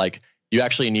point that like you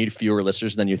actually need fewer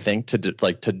listeners than you think to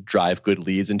drive good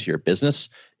leads into your business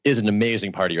is an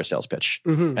amazing part of your sales pitch.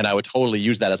 And I would totally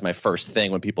use that as my first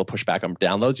thing when people push back on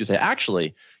downloads. You say,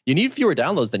 actually, you need fewer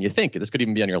downloads than you think. This could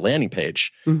even be on your landing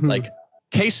page. Like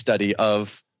case study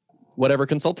of whatever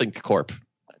consulting corp.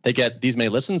 They get these many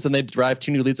listens and they drive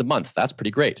 2 new leads a month. That's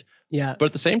pretty great. Yeah. But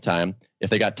at the same time, if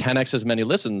they got 10x as many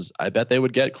listens, I bet they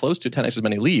would get close to 10x as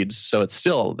many leads. So it's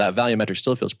still, that value metric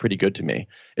still feels pretty good to me.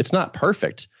 It's not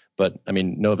perfect, but I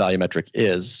mean, no value metric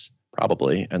is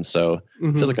probably. And so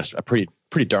it feels like a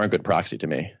pretty darn good proxy to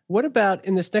me. What about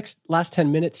in this last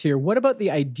 10 minutes here, what about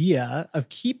the idea of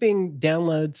keeping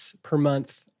downloads per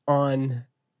month on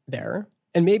there?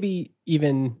 And maybe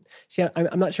even,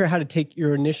 I'm not sure how to take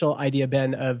your initial idea,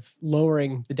 Ben, of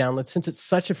lowering the downloads, since it's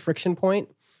such a friction point.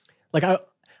 Like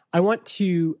I want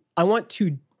to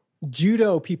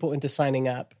judo people into signing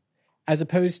up, as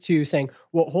opposed to saying,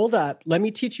 well, hold up, let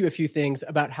me teach you a few things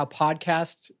about how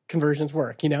podcast conversions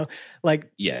work,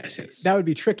 Like, yes. That would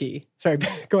be tricky. Sorry,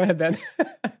 go ahead, Ben.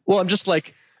 Well, I'm just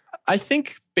like, I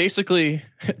think basically,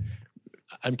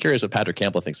 I'm curious what Patrick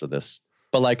Campbell thinks of this,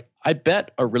 but like, I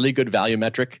bet a really good value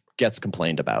metric gets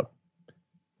complained about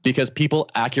because people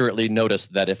accurately notice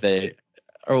that if they,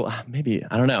 or maybe,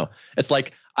 I don't know. It's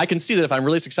like, I can see that if I'm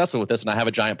really successful with this and I have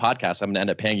a giant podcast, I'm going to end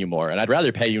up paying you more, and I'd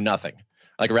rather pay you nothing.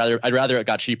 Like I'd rather it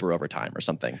got cheaper over time or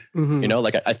something. Mm-hmm. You know,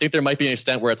 like I think there might be an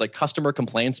extent where it's like customer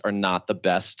complaints are not the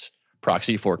best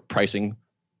proxy for pricing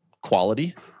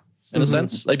quality in a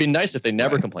sense. It'd be nice if they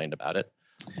never complained about it.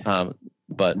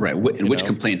 But which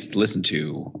complaints to listen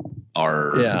to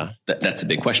are that's a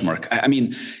big question mark. I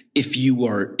mean, if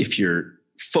you're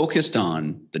focused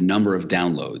on the number of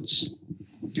downloads,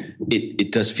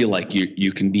 it does feel like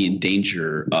you can be in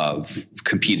danger of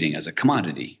competing as a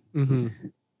commodity. Mm-hmm.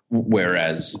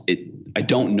 Whereas I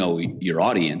don't know your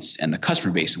audience and the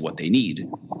customer base and what they need,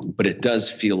 but it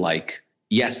does feel like,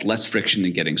 yes, less friction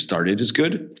in getting started is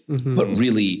good, but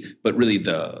really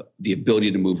the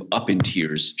ability to move up in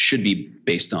tiers should be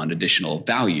based on additional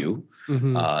value.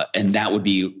 And that would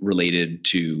be related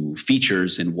to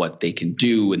features and what they can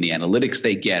do and the analytics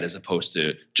they get, as opposed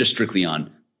to just strictly on,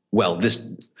 well,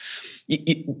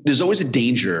 there's always a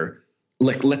danger.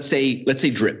 Like let's say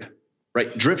drip.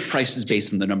 Right. Drip price is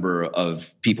based on the number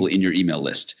of people in your email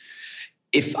list.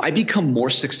 If I become more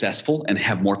successful and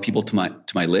have more people to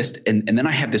my list, and then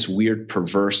I have this weird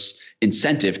perverse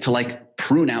incentive to like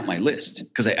prune out my list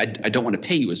because I don't want to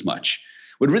pay you as much,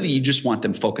 when really you just want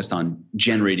them focused on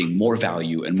generating more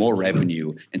value and more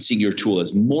revenue and seeing your tool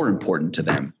as more important to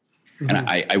them. And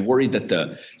I worry that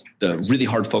the really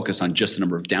hard focus on just the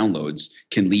number of downloads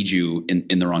can lead you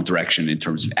in the wrong direction in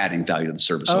terms of adding value to the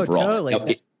service overall. Totally. Now,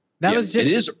 That was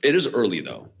just it is early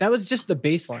though. That was just the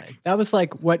baseline. That was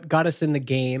like what got us in the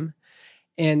game.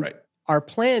 And our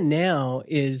plan now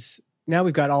is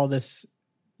we've got all this,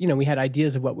 we had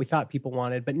ideas of what we thought people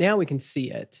wanted, but now we can see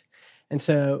it. And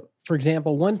so, for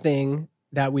example, one thing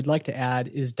that we'd like to add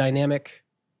is dynamic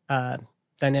ad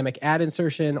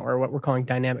insertion, or what we're calling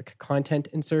dynamic content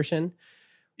insertion,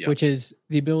 which is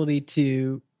the ability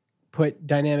to put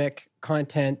dynamic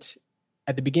content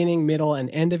at the beginning, middle, and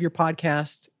end of your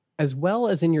podcast, as well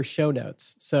as in your show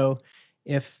notes. So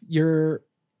if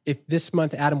this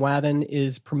month Adam Wathan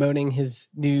is promoting his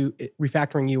new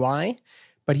refactoring UI,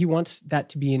 but he wants that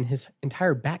to be in his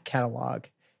entire back catalog,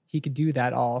 he could do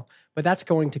that all. But that's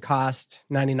going to cost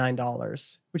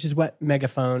 $99, which is what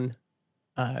Megaphone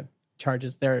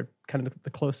charges. They're kind of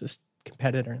the closest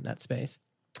competitor in that space.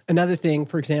 Another thing,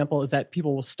 for example, is that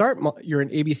people will start, you're an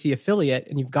ABC affiliate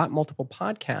and you've got multiple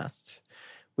podcasts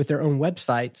with their own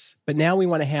websites, but now we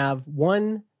want to have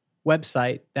one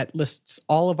website that lists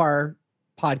all of our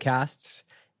podcasts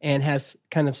and has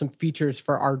kind of some features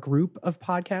for our group of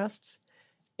podcasts.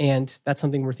 And that's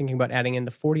something we're thinking about adding in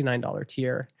the $49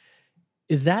 tier.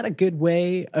 Is that a good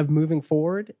way of moving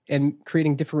forward and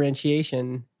creating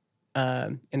differentiation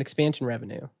and expansion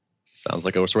revenue? Sounds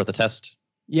like it was worth a test.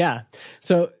 Yeah.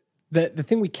 So the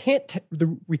thing we can't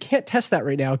test that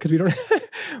right now because we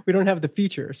don't have the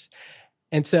features.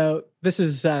 And so this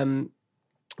is why I'm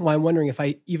wondering if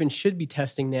I even should be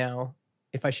testing now,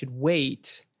 if I should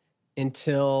wait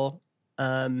until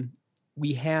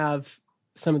we have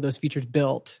some of those features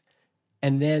built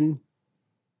and then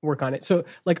work on it. So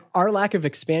like our lack of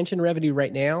expansion revenue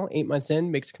right now, 8 months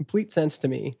in, makes complete sense to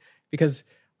me because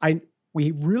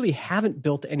we really haven't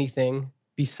built anything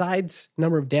besides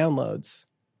number of downloads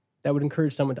that would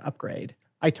encourage someone to upgrade.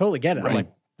 I totally get it. Right. I'm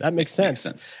like, that makes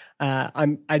sense.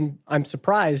 I'm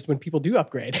surprised when people do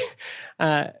upgrade.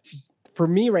 For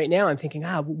me right now, I'm thinking,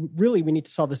 really, we need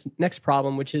to solve this next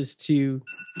problem, which is to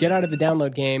get out of the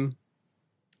download game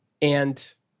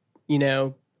and,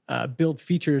 build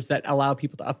features that allow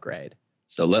people to upgrade.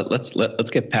 So let's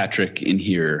get Patrick in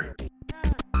here.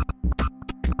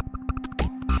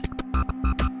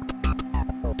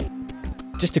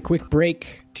 Just a quick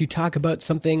break to talk about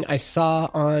something I saw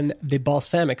on the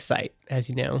Balsamiq site. As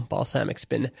you know, Balsamic's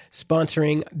been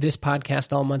sponsoring this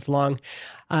podcast all month long.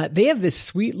 They have this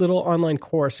sweet little online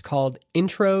course called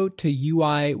Intro to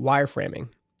UI Wireframing.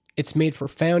 It's made for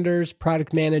founders,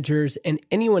 product managers, and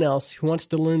anyone else who wants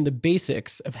to learn the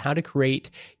basics of how to create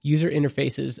user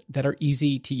interfaces that are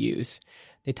easy to use.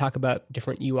 They talk about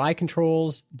different UI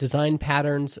controls, design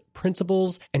patterns,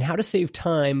 principles, and how to save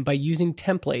time by using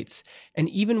templates, and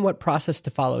even what process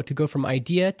to follow to go from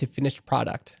idea to finished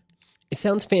product. It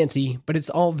sounds fancy, but it's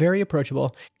all very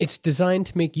approachable. It's designed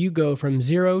to make you go from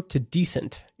zero to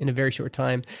decent in a very short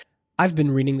time. I've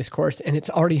been reading this course, and it's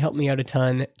already helped me out a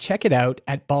ton. Check it out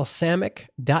at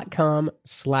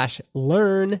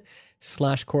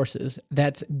balsamiq.com/learn/courses.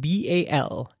 That's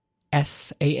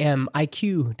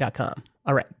BALSAMIQ.com.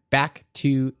 All right, back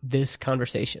to this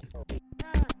conversation.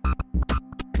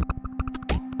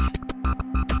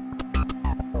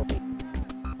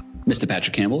 Mr.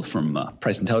 Patrick Campbell from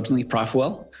Price Intelligently,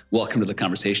 Profitwell. Welcome to the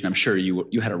conversation. I'm sure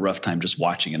you had a rough time just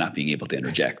watching and not being able to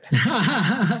interject. No,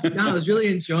 I was really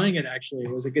enjoying it, actually.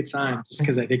 It was a good time just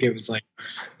because I think it was like,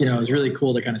 it was really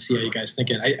cool to kind of see how you guys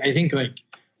think it. I think like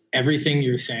everything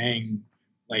you're saying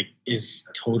like is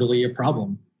totally a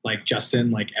problem. Like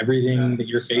Justin, like everything that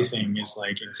you're facing is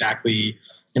like exactly,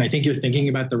 and I think you're thinking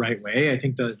about the right way. I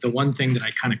think the one thing that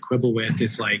I kind of quibble with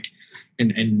is like,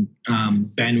 and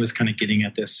Ben was kind of getting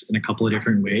at this in a couple of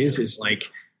different ways, is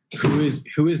like, who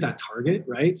is that target,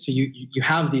 right? So you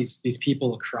have these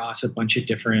people across a bunch of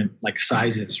different like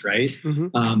sizes, right?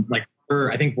 Mm-hmm. Like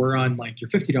I think we're on like your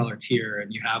 $50 tier,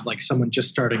 and you have like someone just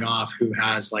starting off who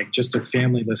has like just their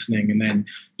family listening, and then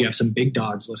you have some big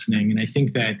dogs listening. And I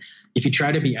think that if you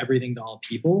try to be everything to all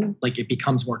people, like it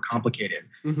becomes more complicated.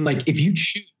 Mm-hmm. Like if you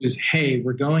choose, hey,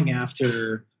 we're going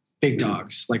after big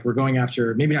dogs, like we're going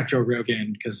after maybe not Joe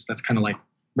Rogan, because that's kind of like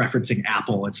referencing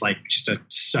Apple. It's like just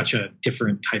such a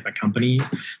different type of company.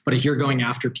 But if you're going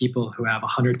after people who have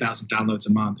 100,000 downloads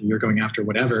a month, or you're going after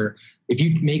whatever, if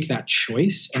you make that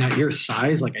choice, and at your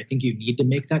size, like I think you need to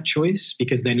make that choice,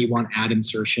 because then you want ad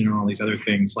insertion and all these other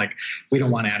things. Like we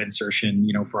don't want ad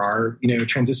insertion, for our,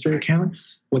 Transistor account.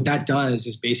 What that does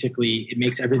is basically it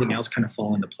makes everything else kind of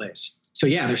fall into place. So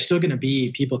yeah, there's still going to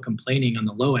be people complaining on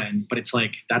the low end, but it's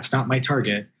like, that's not my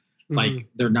target. Mm-hmm. Like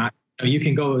they're not, you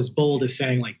can go as bold as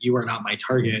saying like, you are not my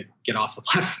target, get off the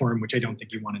platform, which I don't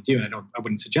think you want to do. And I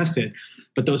wouldn't suggest it,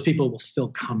 but those people will still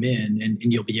come in and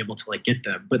you'll be able to like get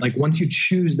them. But like, once you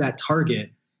choose that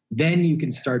target, then you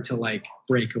can start to like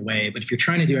break away. But if you're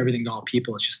trying to do everything to all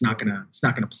people, it's just not going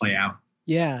to play out.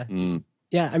 Yeah. Mm.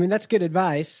 Yeah. I mean, that's good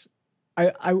advice.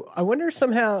 I wonder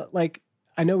somehow, like,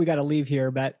 I know we got to leave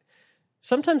here, but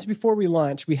sometimes before we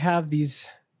launch, we have these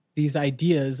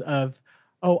ideas of,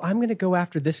 oh, I'm going to go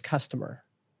after this customer.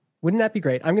 Wouldn't that be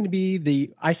great?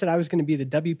 I said I was going to be the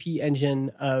WP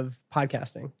engine of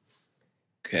podcasting.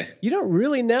 Okay. You don't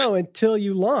really know until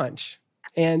you launch.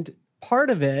 And part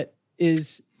of it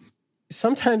is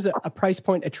sometimes a price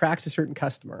point attracts a certain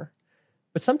customer,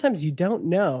 but sometimes you don't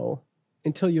know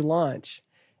until you launch.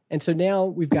 And so now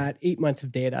we've got 8 months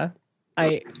of data.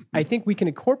 I think we can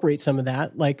incorporate some of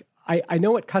that. Like I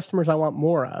know what customers I want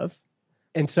more of.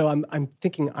 And so I'm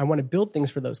thinking I want to build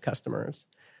things for those customers.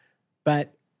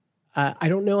 But I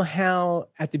don't know how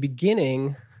at the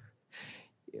beginning,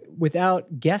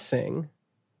 without guessing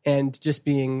and just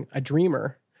being a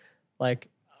dreamer, like,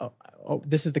 oh,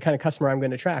 this is the kind of customer I'm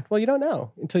going to attract. Well, you don't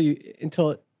know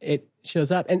until it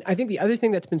shows up. And I think the other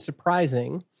thing that's been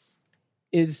surprising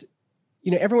is,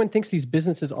 everyone thinks these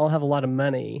businesses all have a lot of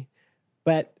money,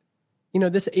 but,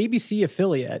 this ABC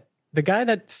affiliate, the guy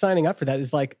that's signing up for that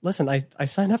is like, listen, I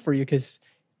signed up for you because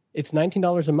it's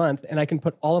 $19 a month and I can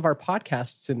put all of our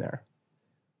podcasts in there.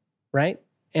 Right.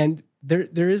 And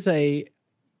there is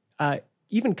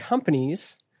even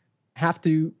companies have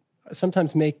to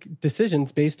sometimes make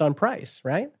decisions based on price,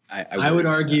 right? I would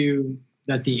argue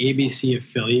that the ABC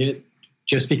affiliate,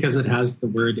 just because it has the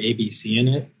word ABC in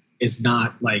it, is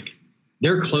not like,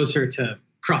 they're closer to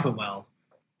Profitwell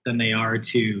than they are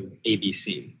to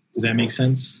ABC. Does that make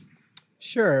sense?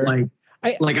 Sure. I'm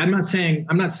not saying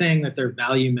that their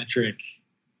value metric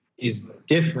is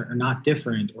different or not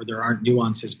different, or there aren't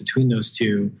nuances between those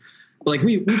two. But like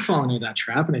we've fallen into that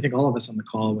trap, and I think all of us on the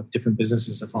call with different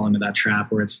businesses have fallen into that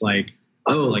trap where it's like,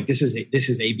 oh, like this is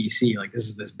ABC, like this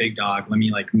is this big dog. Let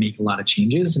me like make a lot of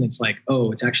changes, and it's like,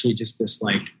 oh, it's actually just this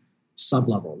like sub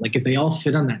level. Like if they all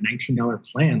fit on that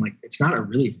 $19 plan, like it's not a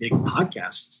really big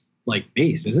podcast like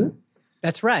base, is it?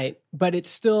 That's right, but it's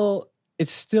still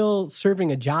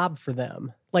serving a job for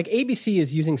them. Like ABC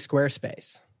is using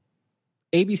Squarespace.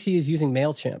 ABC is using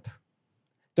MailChimp.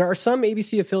 There are some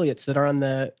ABC affiliates that are on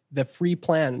the free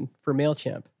plan for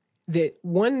MailChimp. The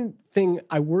one thing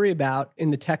I worry about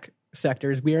in the tech sector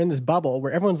is we are in this bubble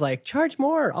where everyone's like, charge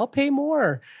more, I'll pay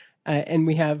more. And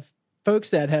we have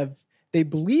folks that they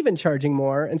believe in charging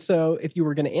more. And so if you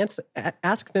were going to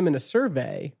ask them in a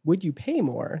survey, would you pay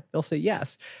more? They'll say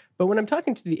yes. But when I'm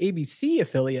talking to the ABC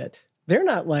affiliate, they're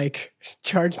not like,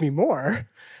 charge me more.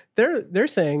 They're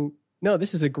saying, no,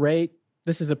 this is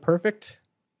a perfect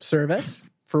service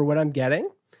for what I'm getting.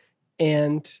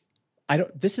 And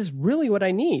this is really what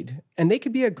I need. And they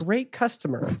could be a great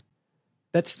customer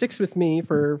that sticks with me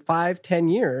for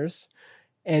 5-10 years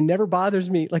and never bothers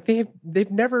me. Like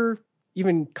they've never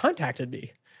even contacted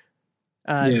me.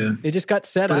 They just got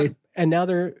set up and now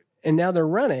they're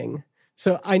running.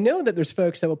 So I know that there's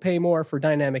folks that will pay more for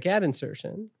dynamic ad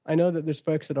insertion. I know that there's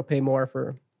folks that'll pay more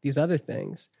for these other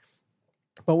things.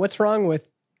 But what's wrong with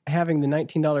having the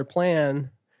 $19 plan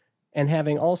and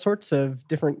having all sorts of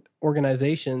different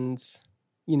organizations,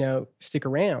 stick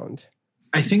around.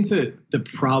 I think that the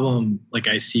problem, like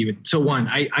I see with, so one,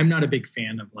 I'm not a big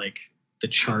fan of like the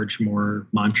charge more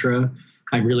mantra.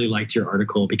 I really liked your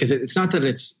article because it's not that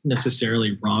it's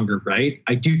necessarily wrong or right.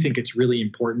 I do think it's really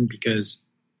important because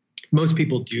most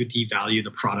people do devalue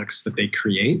the products that they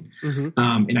create. Mm-hmm.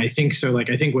 And I think so, like,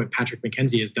 I think what Patrick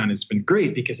McKenzie has done has been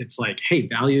great because it's like, hey,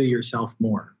 value yourself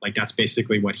more. Like, that's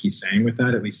basically what he's saying with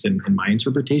that, at least in my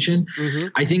interpretation. Mm-hmm.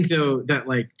 I think though that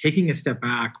like taking a step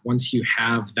back, once you've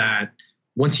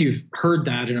heard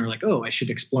that and are like, oh, I should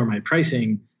explore my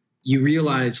pricing, you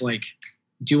realize like,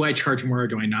 do I charge more or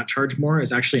do I not charge more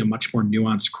is actually a much more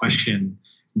nuanced question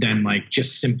than like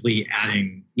just simply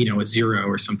adding, a zero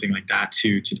or something like that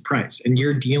to the price. And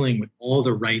you're dealing with all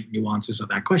the right nuances of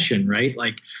that question, right?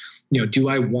 Like, do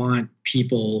I want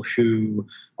people who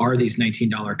are these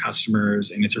 $19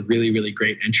 customers and it's a really, really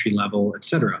great entry level, et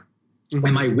cetera? Mm-hmm.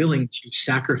 Am I willing to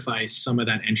sacrifice some of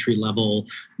that entry level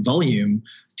volume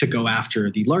to go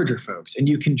after the larger folks? And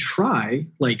you can try,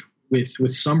 like with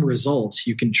some results,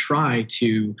 you can try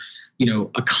to,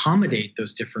 accommodate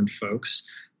those different folks.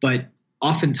 But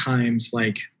oftentimes,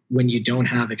 like when you don't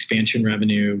have expansion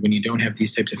revenue, when you don't have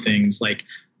these types of things, like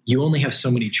you only have so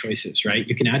many choices, right?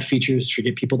 You can add features to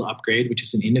get people to upgrade, which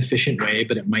is an inefficient way,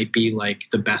 but it might be like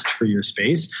the best for your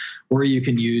space. Or you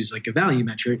can use like a value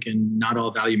metric, and not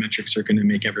all value metrics are going to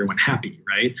make everyone happy,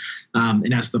 right?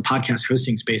 And as the podcast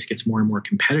hosting space gets more and more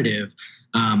competitive,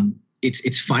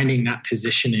 it's finding that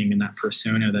positioning and that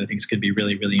persona that I think is going to be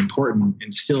really, really important.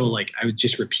 And still, like, I would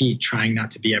just repeat, trying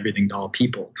not to be everything to all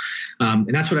people.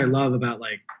 And that's what I love about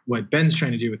like what Ben's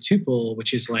trying to do with Tuple,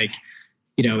 which is like,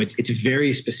 it's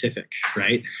very specific,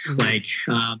 right? Mm-hmm. Like,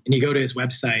 and you go to his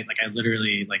website, like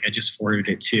I just forwarded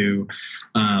it to,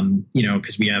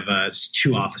 because we have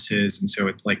 2 offices. And so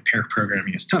it's like pair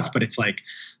programming is tough, but it's like,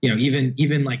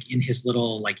 even like in his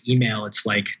little like email, it's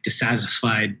like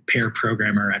dissatisfied pair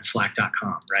programmer at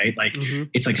slack.com, right? Like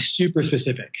It's like super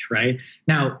specific, right?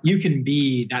 Now you can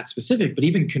be that specific, but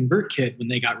even ConvertKit, when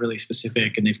they got really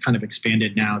specific and they've kind of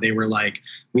expanded now, they were like,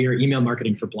 we are email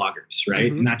marketing for bloggers,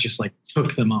 right? And not just like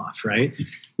took them off, right?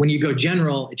 When you go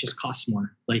general, it just costs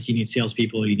more. Like you need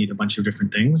salespeople, you need a bunch of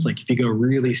different things. Like if you go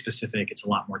really specific, it's a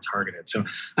lot more targeted. So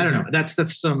I don't know.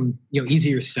 That's some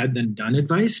easier said than done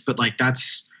advice, but like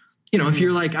that's if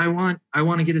you're like I want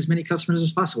to get as many customers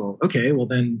as possible. Okay, well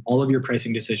then all of your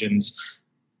pricing decisions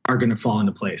are going to fall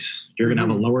into place. You're going to have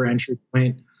a lower entry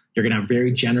point. You're going to have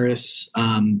very generous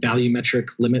value metric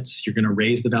limits. You're going to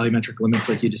raise the value metric limits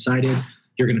like you decided.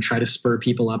 You're going to try to spur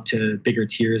people up to bigger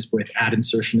tiers with ad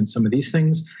insertion and some of these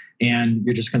things. And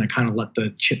you're just going to kind of let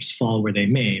the chips fall where they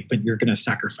may, but you're going to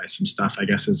sacrifice some stuff, I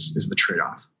guess, is the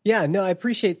trade-off. Yeah, no, I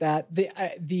appreciate that.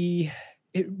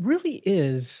 It really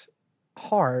is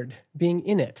hard being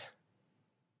in it.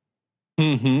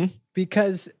 Mm-hmm.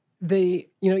 Because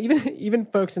even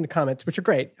folks in the comments, which are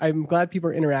great. I'm glad people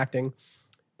are interacting,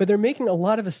 but they're making a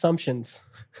lot of assumptions.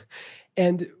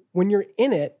 And when you're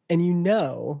in it and you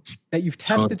know that you've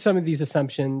tested some of these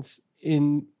assumptions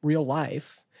in real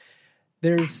life,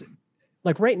 there's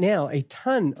like right now, a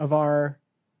ton of our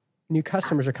new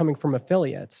customers are coming from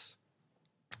affiliates.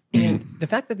 And the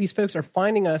fact that these folks are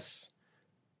finding us,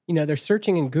 they're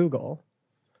searching in Google,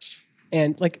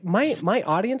 and like my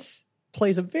audience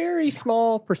plays a very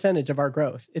small percentage of our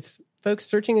growth. It's folks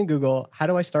searching in Google, how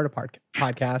do I start a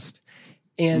podcast?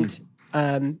 And,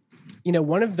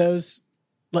 one of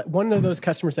those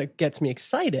customers that gets me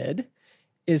excited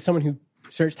is someone who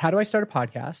searched, how do I start a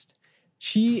podcast?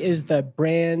 She is the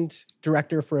brand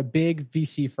director for a big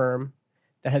VC firm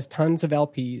that has tons of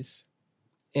LPs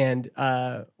and,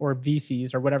 or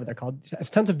VCs or whatever they're called. It has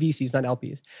tons of VCs, not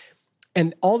LPs.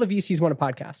 And all the VCs want a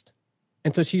podcast.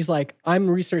 And so she's like, I'm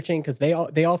researching because they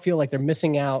all feel like they're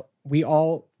missing out. They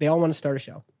all want to start a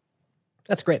show.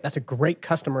 That's great. That's a great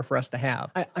customer for us to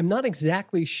have. I'm not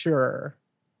exactly sure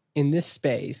in this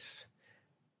space,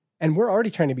 and we're already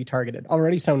trying to be targeted.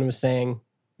 Already someone was saying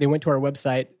they went to our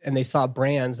website and they saw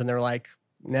brands and they're like,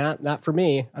 nah, not for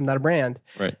me. I'm not a brand.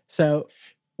 Right. So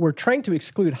we're trying to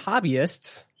exclude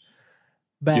hobbyists.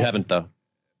 But you haven't though.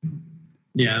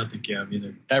 Yeah, I don't think you have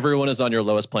either. Everyone is on your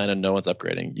lowest plan and no one's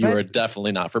upgrading. You are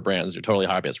definitely not for brands. You're totally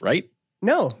hobbyist, right?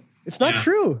 No, it's not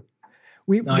true.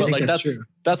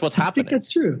 That's what's happening. I think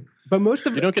that's true. But most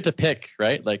of you don't get to pick,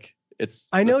 right? Like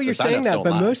I know you're saying that,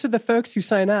 but most of the folks who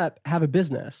sign up have a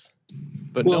business.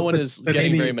 But no one is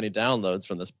getting very many downloads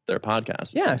from their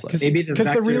podcast. Yeah, because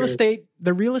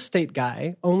the real estate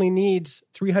guy only needs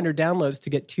 300 downloads to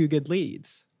get 2 good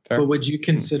leads. Fair. But would you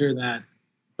consider that?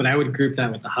 But I would group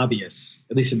that with the hobbyists,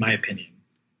 at least in my opinion.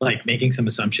 like making some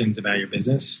assumptions about your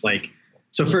business. Like,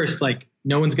 so first, like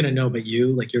no one's going to know but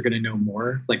you, like you're going to know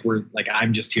more. Like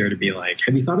I'm just here to be like,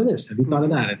 have you thought of this? Have you thought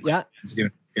of that? And yeah, it's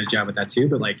doing a good job with that too.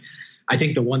 But like, I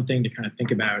think the one thing to kind of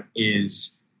think about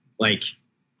is like,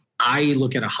 I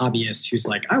look at a hobbyist who's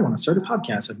like, I want to start a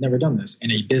podcast. I've never done this.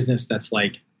 And a business that's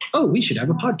like, oh, we should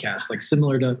have a podcast, like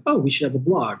similar to, oh, we should have a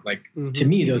blog. Like to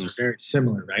me, those are very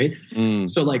similar, right?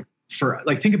 So like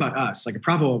think about us, like at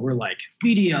Bravo, we're like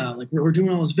media, like we're doing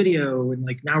all this video and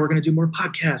like now we're going to do more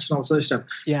podcasts and all this other stuff.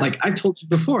 Yeah. Like I've told you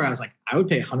before, I was like, I would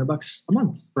pay $100 a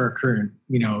month for our current,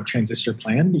 Transistor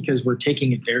plan because we're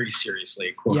taking it very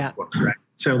seriously, quote unquote. Right?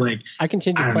 So like, I can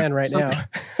change your plan right now.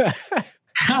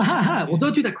 Well,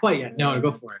 don't do that quite yet. No,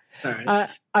 go for it. It's all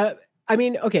right. I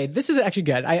mean, okay, this is actually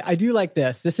good. I do like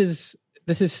this. This is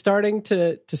starting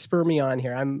to spur me on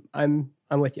here. I'm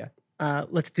with you.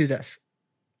 Let's do this.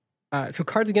 So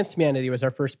Cards Against Humanity was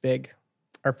our first big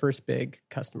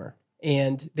customer,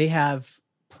 and they have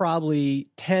probably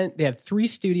 10. They have 3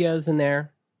 studios in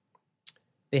there.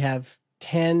 They have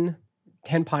 10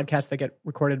 podcasts that get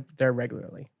recorded there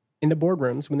regularly in the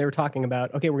boardrooms when they were talking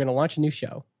about, okay, we're going to launch a new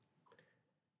show.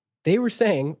 They were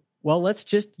saying, well, let's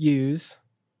just use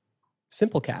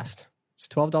Simplecast. It's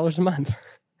 $12 a month.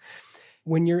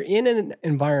 When you're in an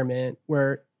environment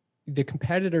where the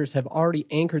competitors have already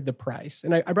anchored the price,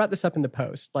 and I brought this up in the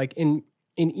post, like in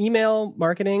email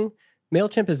marketing,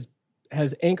 MailChimp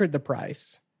has anchored the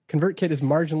price. ConvertKit is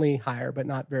marginally higher, but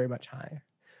not very much higher.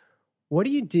 What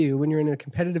do you do when you're in a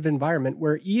competitive environment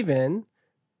where even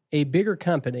a bigger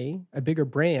company, a bigger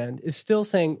brand is still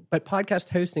saying, but podcast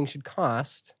hosting should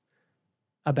cost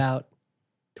about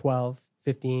 $12,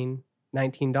 $15,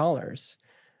 $19.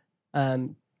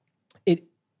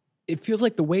 It feels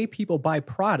like the way people buy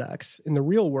products in the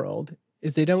real world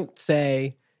is they don't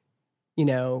say,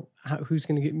 who's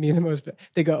going to get me the most.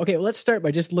 They go, okay, let's start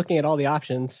by just looking at all the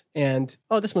options and,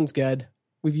 oh, this one's good.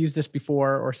 We've used this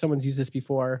before, or someone's used this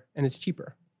before, and it's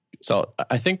cheaper. So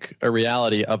I think a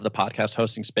reality of the podcast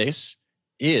hosting space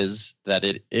is that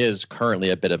it is currently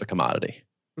a bit of a commodity.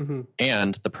 Mm-hmm.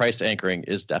 And the price anchoring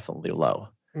is definitely low.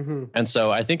 Mm-hmm. And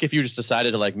so I think if you just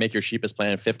decided to like make your cheapest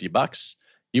plan $50,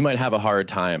 you might have a hard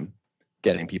time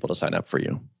getting people to sign up for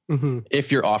you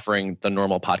if you're offering the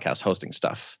normal podcast hosting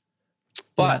stuff.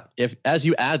 But if as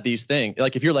you add these things,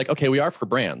 like if you're like, okay, we are for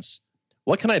brands,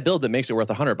 what can I build that makes it worth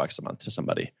 $100 a month to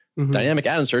somebody? Dynamic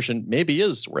ad insertion maybe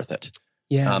is worth it.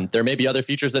 Yeah. There may be other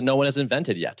features that no one has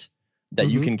invented yet that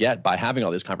you can get by having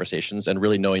all these conversations and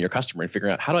really knowing your customer and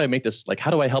figuring out, how do I make this, like,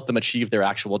 how do I help them achieve their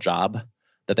actual job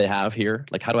that they have here?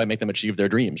 Like, how do I make them achieve their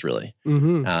dreams, really?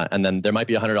 And then there might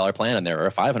be a $100 plan in there or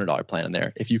a $500 plan in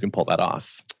there if you can pull that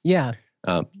off. Yeah.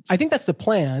 I think that's the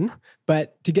plan.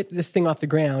 But to get this thing off the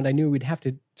ground, I knew we'd have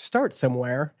to start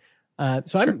somewhere.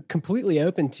 So I'm completely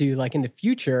open to, like, in the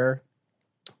future,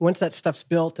 once that stuff's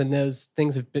built and those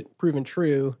things have been proven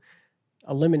true,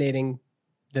 eliminating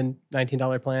the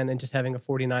 $19 plan and just having a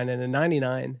 $49 and a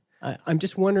 $99. I'm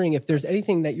just wondering if there's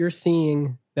anything that you're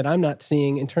seeing that I'm not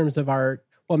seeing in terms of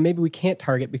maybe we can't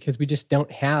target because we just don't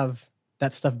have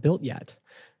that stuff built yet,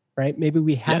 right? Maybe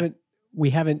we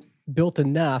haven't built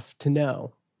enough to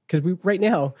know, because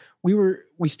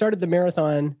we started the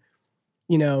marathon,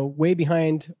 way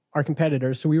behind our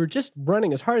competitors. So we were just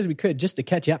running as hard as we could just to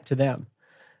catch up to them.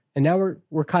 And now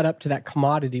we're caught up to that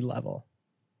commodity level.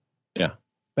 Yeah.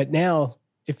 But now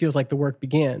it feels like the work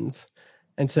begins.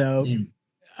 And so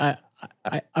I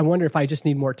wonder if I just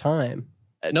need more time.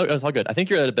 No, it's all good. I think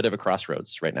you're at a bit of a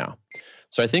crossroads right now.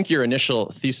 So I think your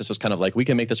initial thesis was kind of like, we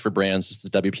can make this for brands. It's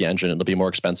the WP Engine. It'll be more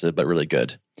expensive, but really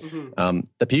good.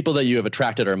 The people that you have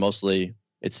attracted are mostly,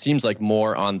 it seems like,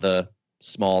 more on the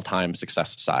small time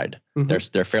success side.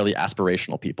 They're fairly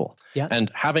aspirational people. Yeah.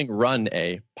 And having run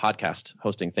a podcast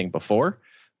hosting thing before,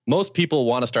 most people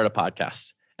want to start a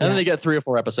podcast. And then they get 3 or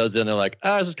 4 episodes in, and they're like,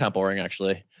 this is kind of boring,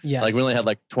 actually. Yes. Like, we only had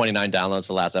like 29 downloads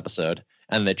the last episode.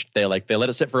 And they let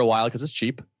it sit for a while because it's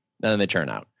cheap, and then they churn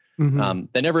out.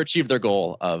 They never achieved their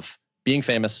goal of being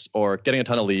famous or getting a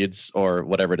ton of leads or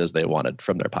whatever it is they wanted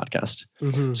from their podcast.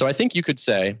 So I think you could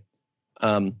say,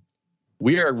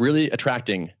 we are really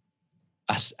attracting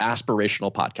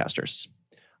aspirational podcasters.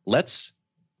 Let's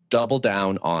double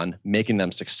down on making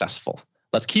them successful.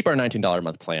 Let's keep our $19 a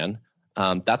month plan.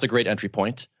 That's a great entry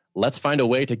point. Let's find a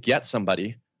way to get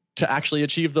somebody to actually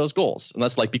achieve those goals. And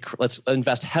let's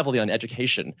invest heavily on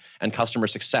education and customer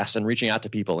success and reaching out to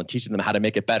people and teaching them how to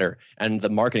make it better, and the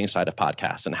marketing side of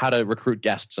podcasts and how to recruit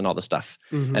guests and all this stuff,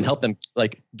 and help them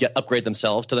upgrade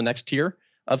themselves to the next tier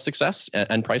of success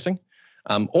and pricing.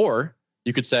 Or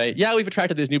you could say, we've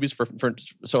attracted these newbies for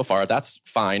so far. That's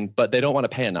fine, but they don't want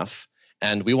to pay enough.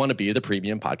 And we want to be the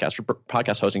premium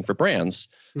podcast hosting for brands.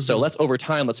 So let's over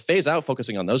time, let's phase out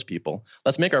focusing on those people.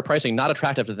 Let's make our pricing not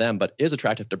attractive to them, but is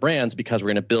attractive to brands, because we're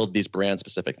going to build these brand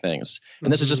specific things.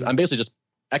 And this is just, I'm basically just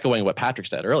echoing what Patrick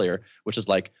said earlier, which is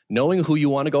like knowing who you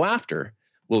want to go after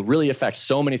will really affect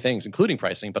so many things, including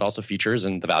pricing, but also features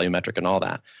and the value metric and all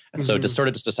that. And so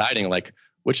just deciding like,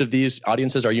 which of these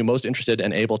audiences are you most interested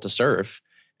and able to serve,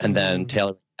 and then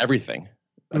tailor everything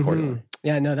accordingly.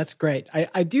 Yeah, no, that's great.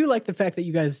 I do like the fact that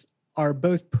you guys are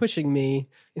both pushing me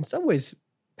in some ways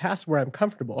past where I'm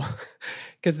comfortable,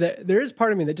 because there is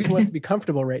part of me that just wants to be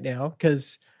comfortable right now,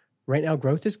 because right now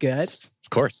growth is good. Of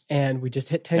course. And we just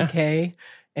hit 10K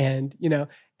and,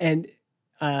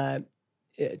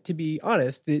 to be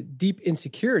honest, the deep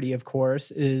insecurity, of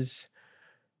course, is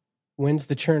when's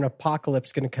the churn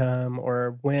apocalypse going to come,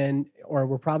 or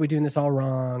we're probably doing this all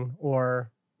wrong,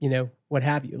 or, what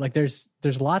have you. Like there's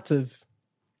lots of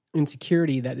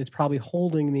insecurity that is probably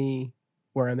holding me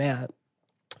where I'm at.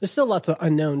 There's still lots of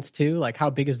unknowns too, like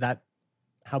how big is that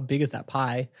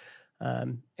pie?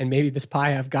 And maybe this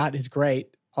pie I've got is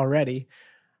great already.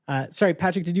 Sorry,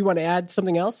 Patrick, did you want to add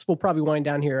something else? We'll probably wind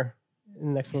down here in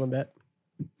the next little bit.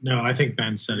 No, I think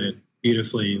Ben said it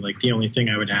beautifully. Like the only thing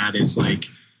I would add is like,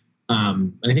 I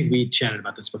think we chatted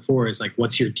about this before, is like,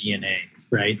 what's your DNA,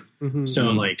 right?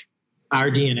 So like our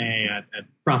DNA at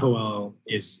Profitwell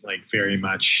is like very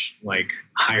much like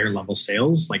higher level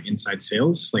sales, like inside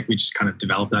sales. Like we just kind of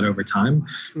developed that over time.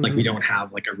 Like we don't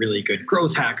have like a really good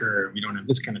growth hacker. We don't have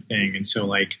this kind of thing. And so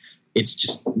like, it's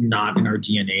just not in our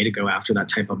DNA to go after that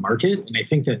type of market. And I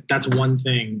think that that's one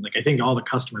thing. Like I think all the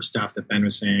customer stuff that Ben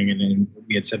was saying and then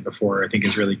we had said before, I think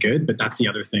is really good. But that's the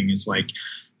other thing, is like,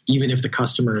 even if the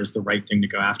customer is the right thing to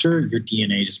go after, your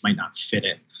DNA just might not fit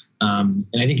it. And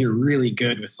I think you're really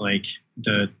good with like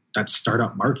that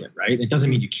startup market, right? It doesn't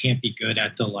mean you can't be good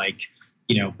at the like,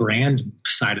 brand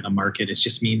side of the market. It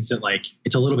just means that like,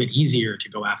 it's a little bit easier to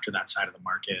go after that side of the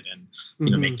market and,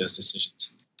 make those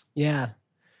decisions. Yeah.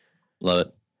 Love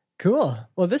it. Cool.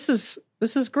 Well, this is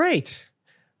great.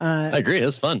 I agree. It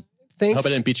was fun. Thanks. I hope I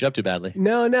didn't beat you up too badly.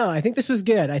 No. I think this was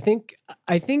good. I think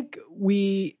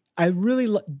I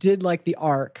really did like the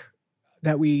arc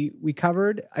that we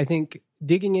covered. I think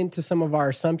digging into some of our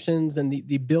assumptions and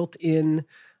the built-in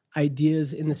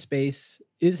ideas in the space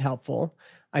is helpful.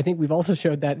 I think we've also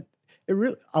showed that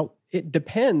it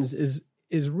depends is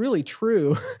really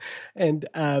true, and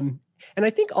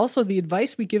I think also the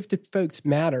advice we give to folks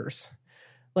matters.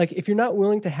 Like if you're not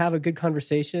willing to have a good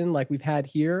conversation like we've had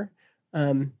here,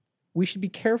 we should be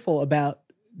careful about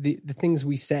the things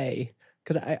we say,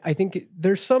 because I think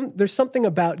there's something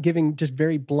about giving just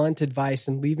very blunt advice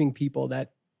and leaving people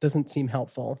that doesn't seem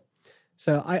helpful.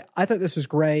 So I thought this was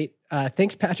great.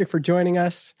 Thanks, Patrick, for joining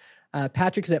us.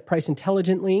 Patrick's at Price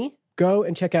Intelligently. Go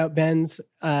and check out Ben's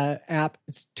app.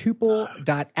 It's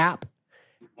tuple.app.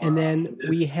 And then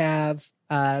we have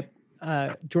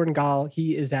Jordan Gall.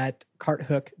 He is at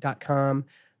carthook.com.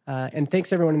 And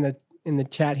thanks everyone in the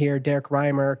chat here. Derek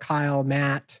Reimer, Kyle,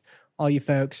 Matt, all you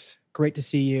folks. Great to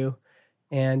see you.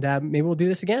 And maybe we'll do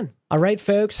this again. All right,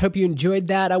 folks. Hope you enjoyed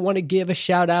that. I want to give a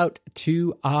shout out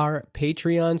to our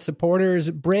Patreon supporters.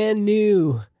 Brand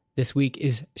new this week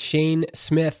is Shane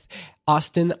Smith,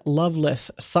 Austin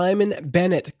Loveless, Simon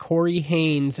Bennett, Corey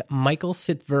Haynes, Michael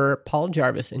Sitver, Paul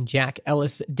Jarvis, and Jack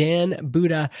Ellis, Dan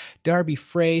Buddha, Darby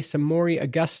Frey, Samori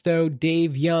Augusto,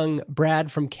 Dave Young,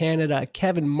 Brad from Canada,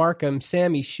 Kevin Markham,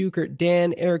 Sammy Schukert,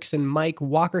 Dan Erickson, Mike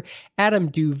Walker, Adam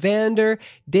Duvander,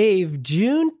 Dave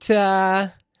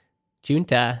Junta,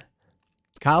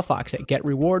 Kyle Fox at Get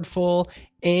Rewardful,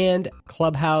 and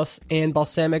Clubhouse and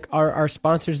Balsamic are our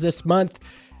sponsors this month.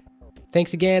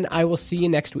 Thanks again. I will see you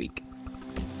next week.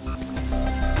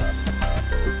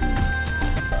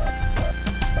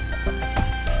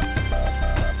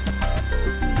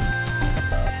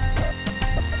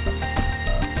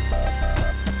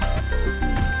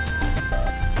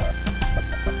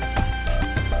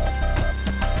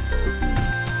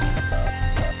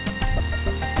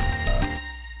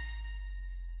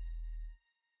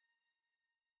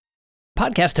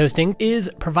 Podcast hosting is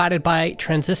provided by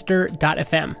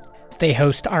Transistor.fm. They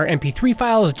host our MP3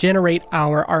 files, generate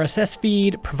our RSS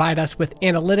feed, provide us with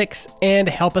analytics, and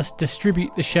help us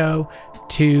distribute the show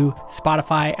to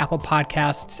Spotify, Apple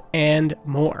Podcasts, and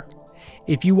more.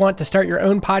 If you want to start your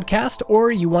own podcast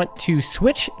or you want to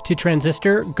switch to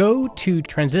Transistor, go to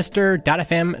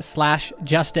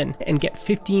transistor.fm/Justin and get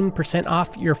 15%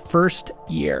 off your first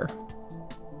year.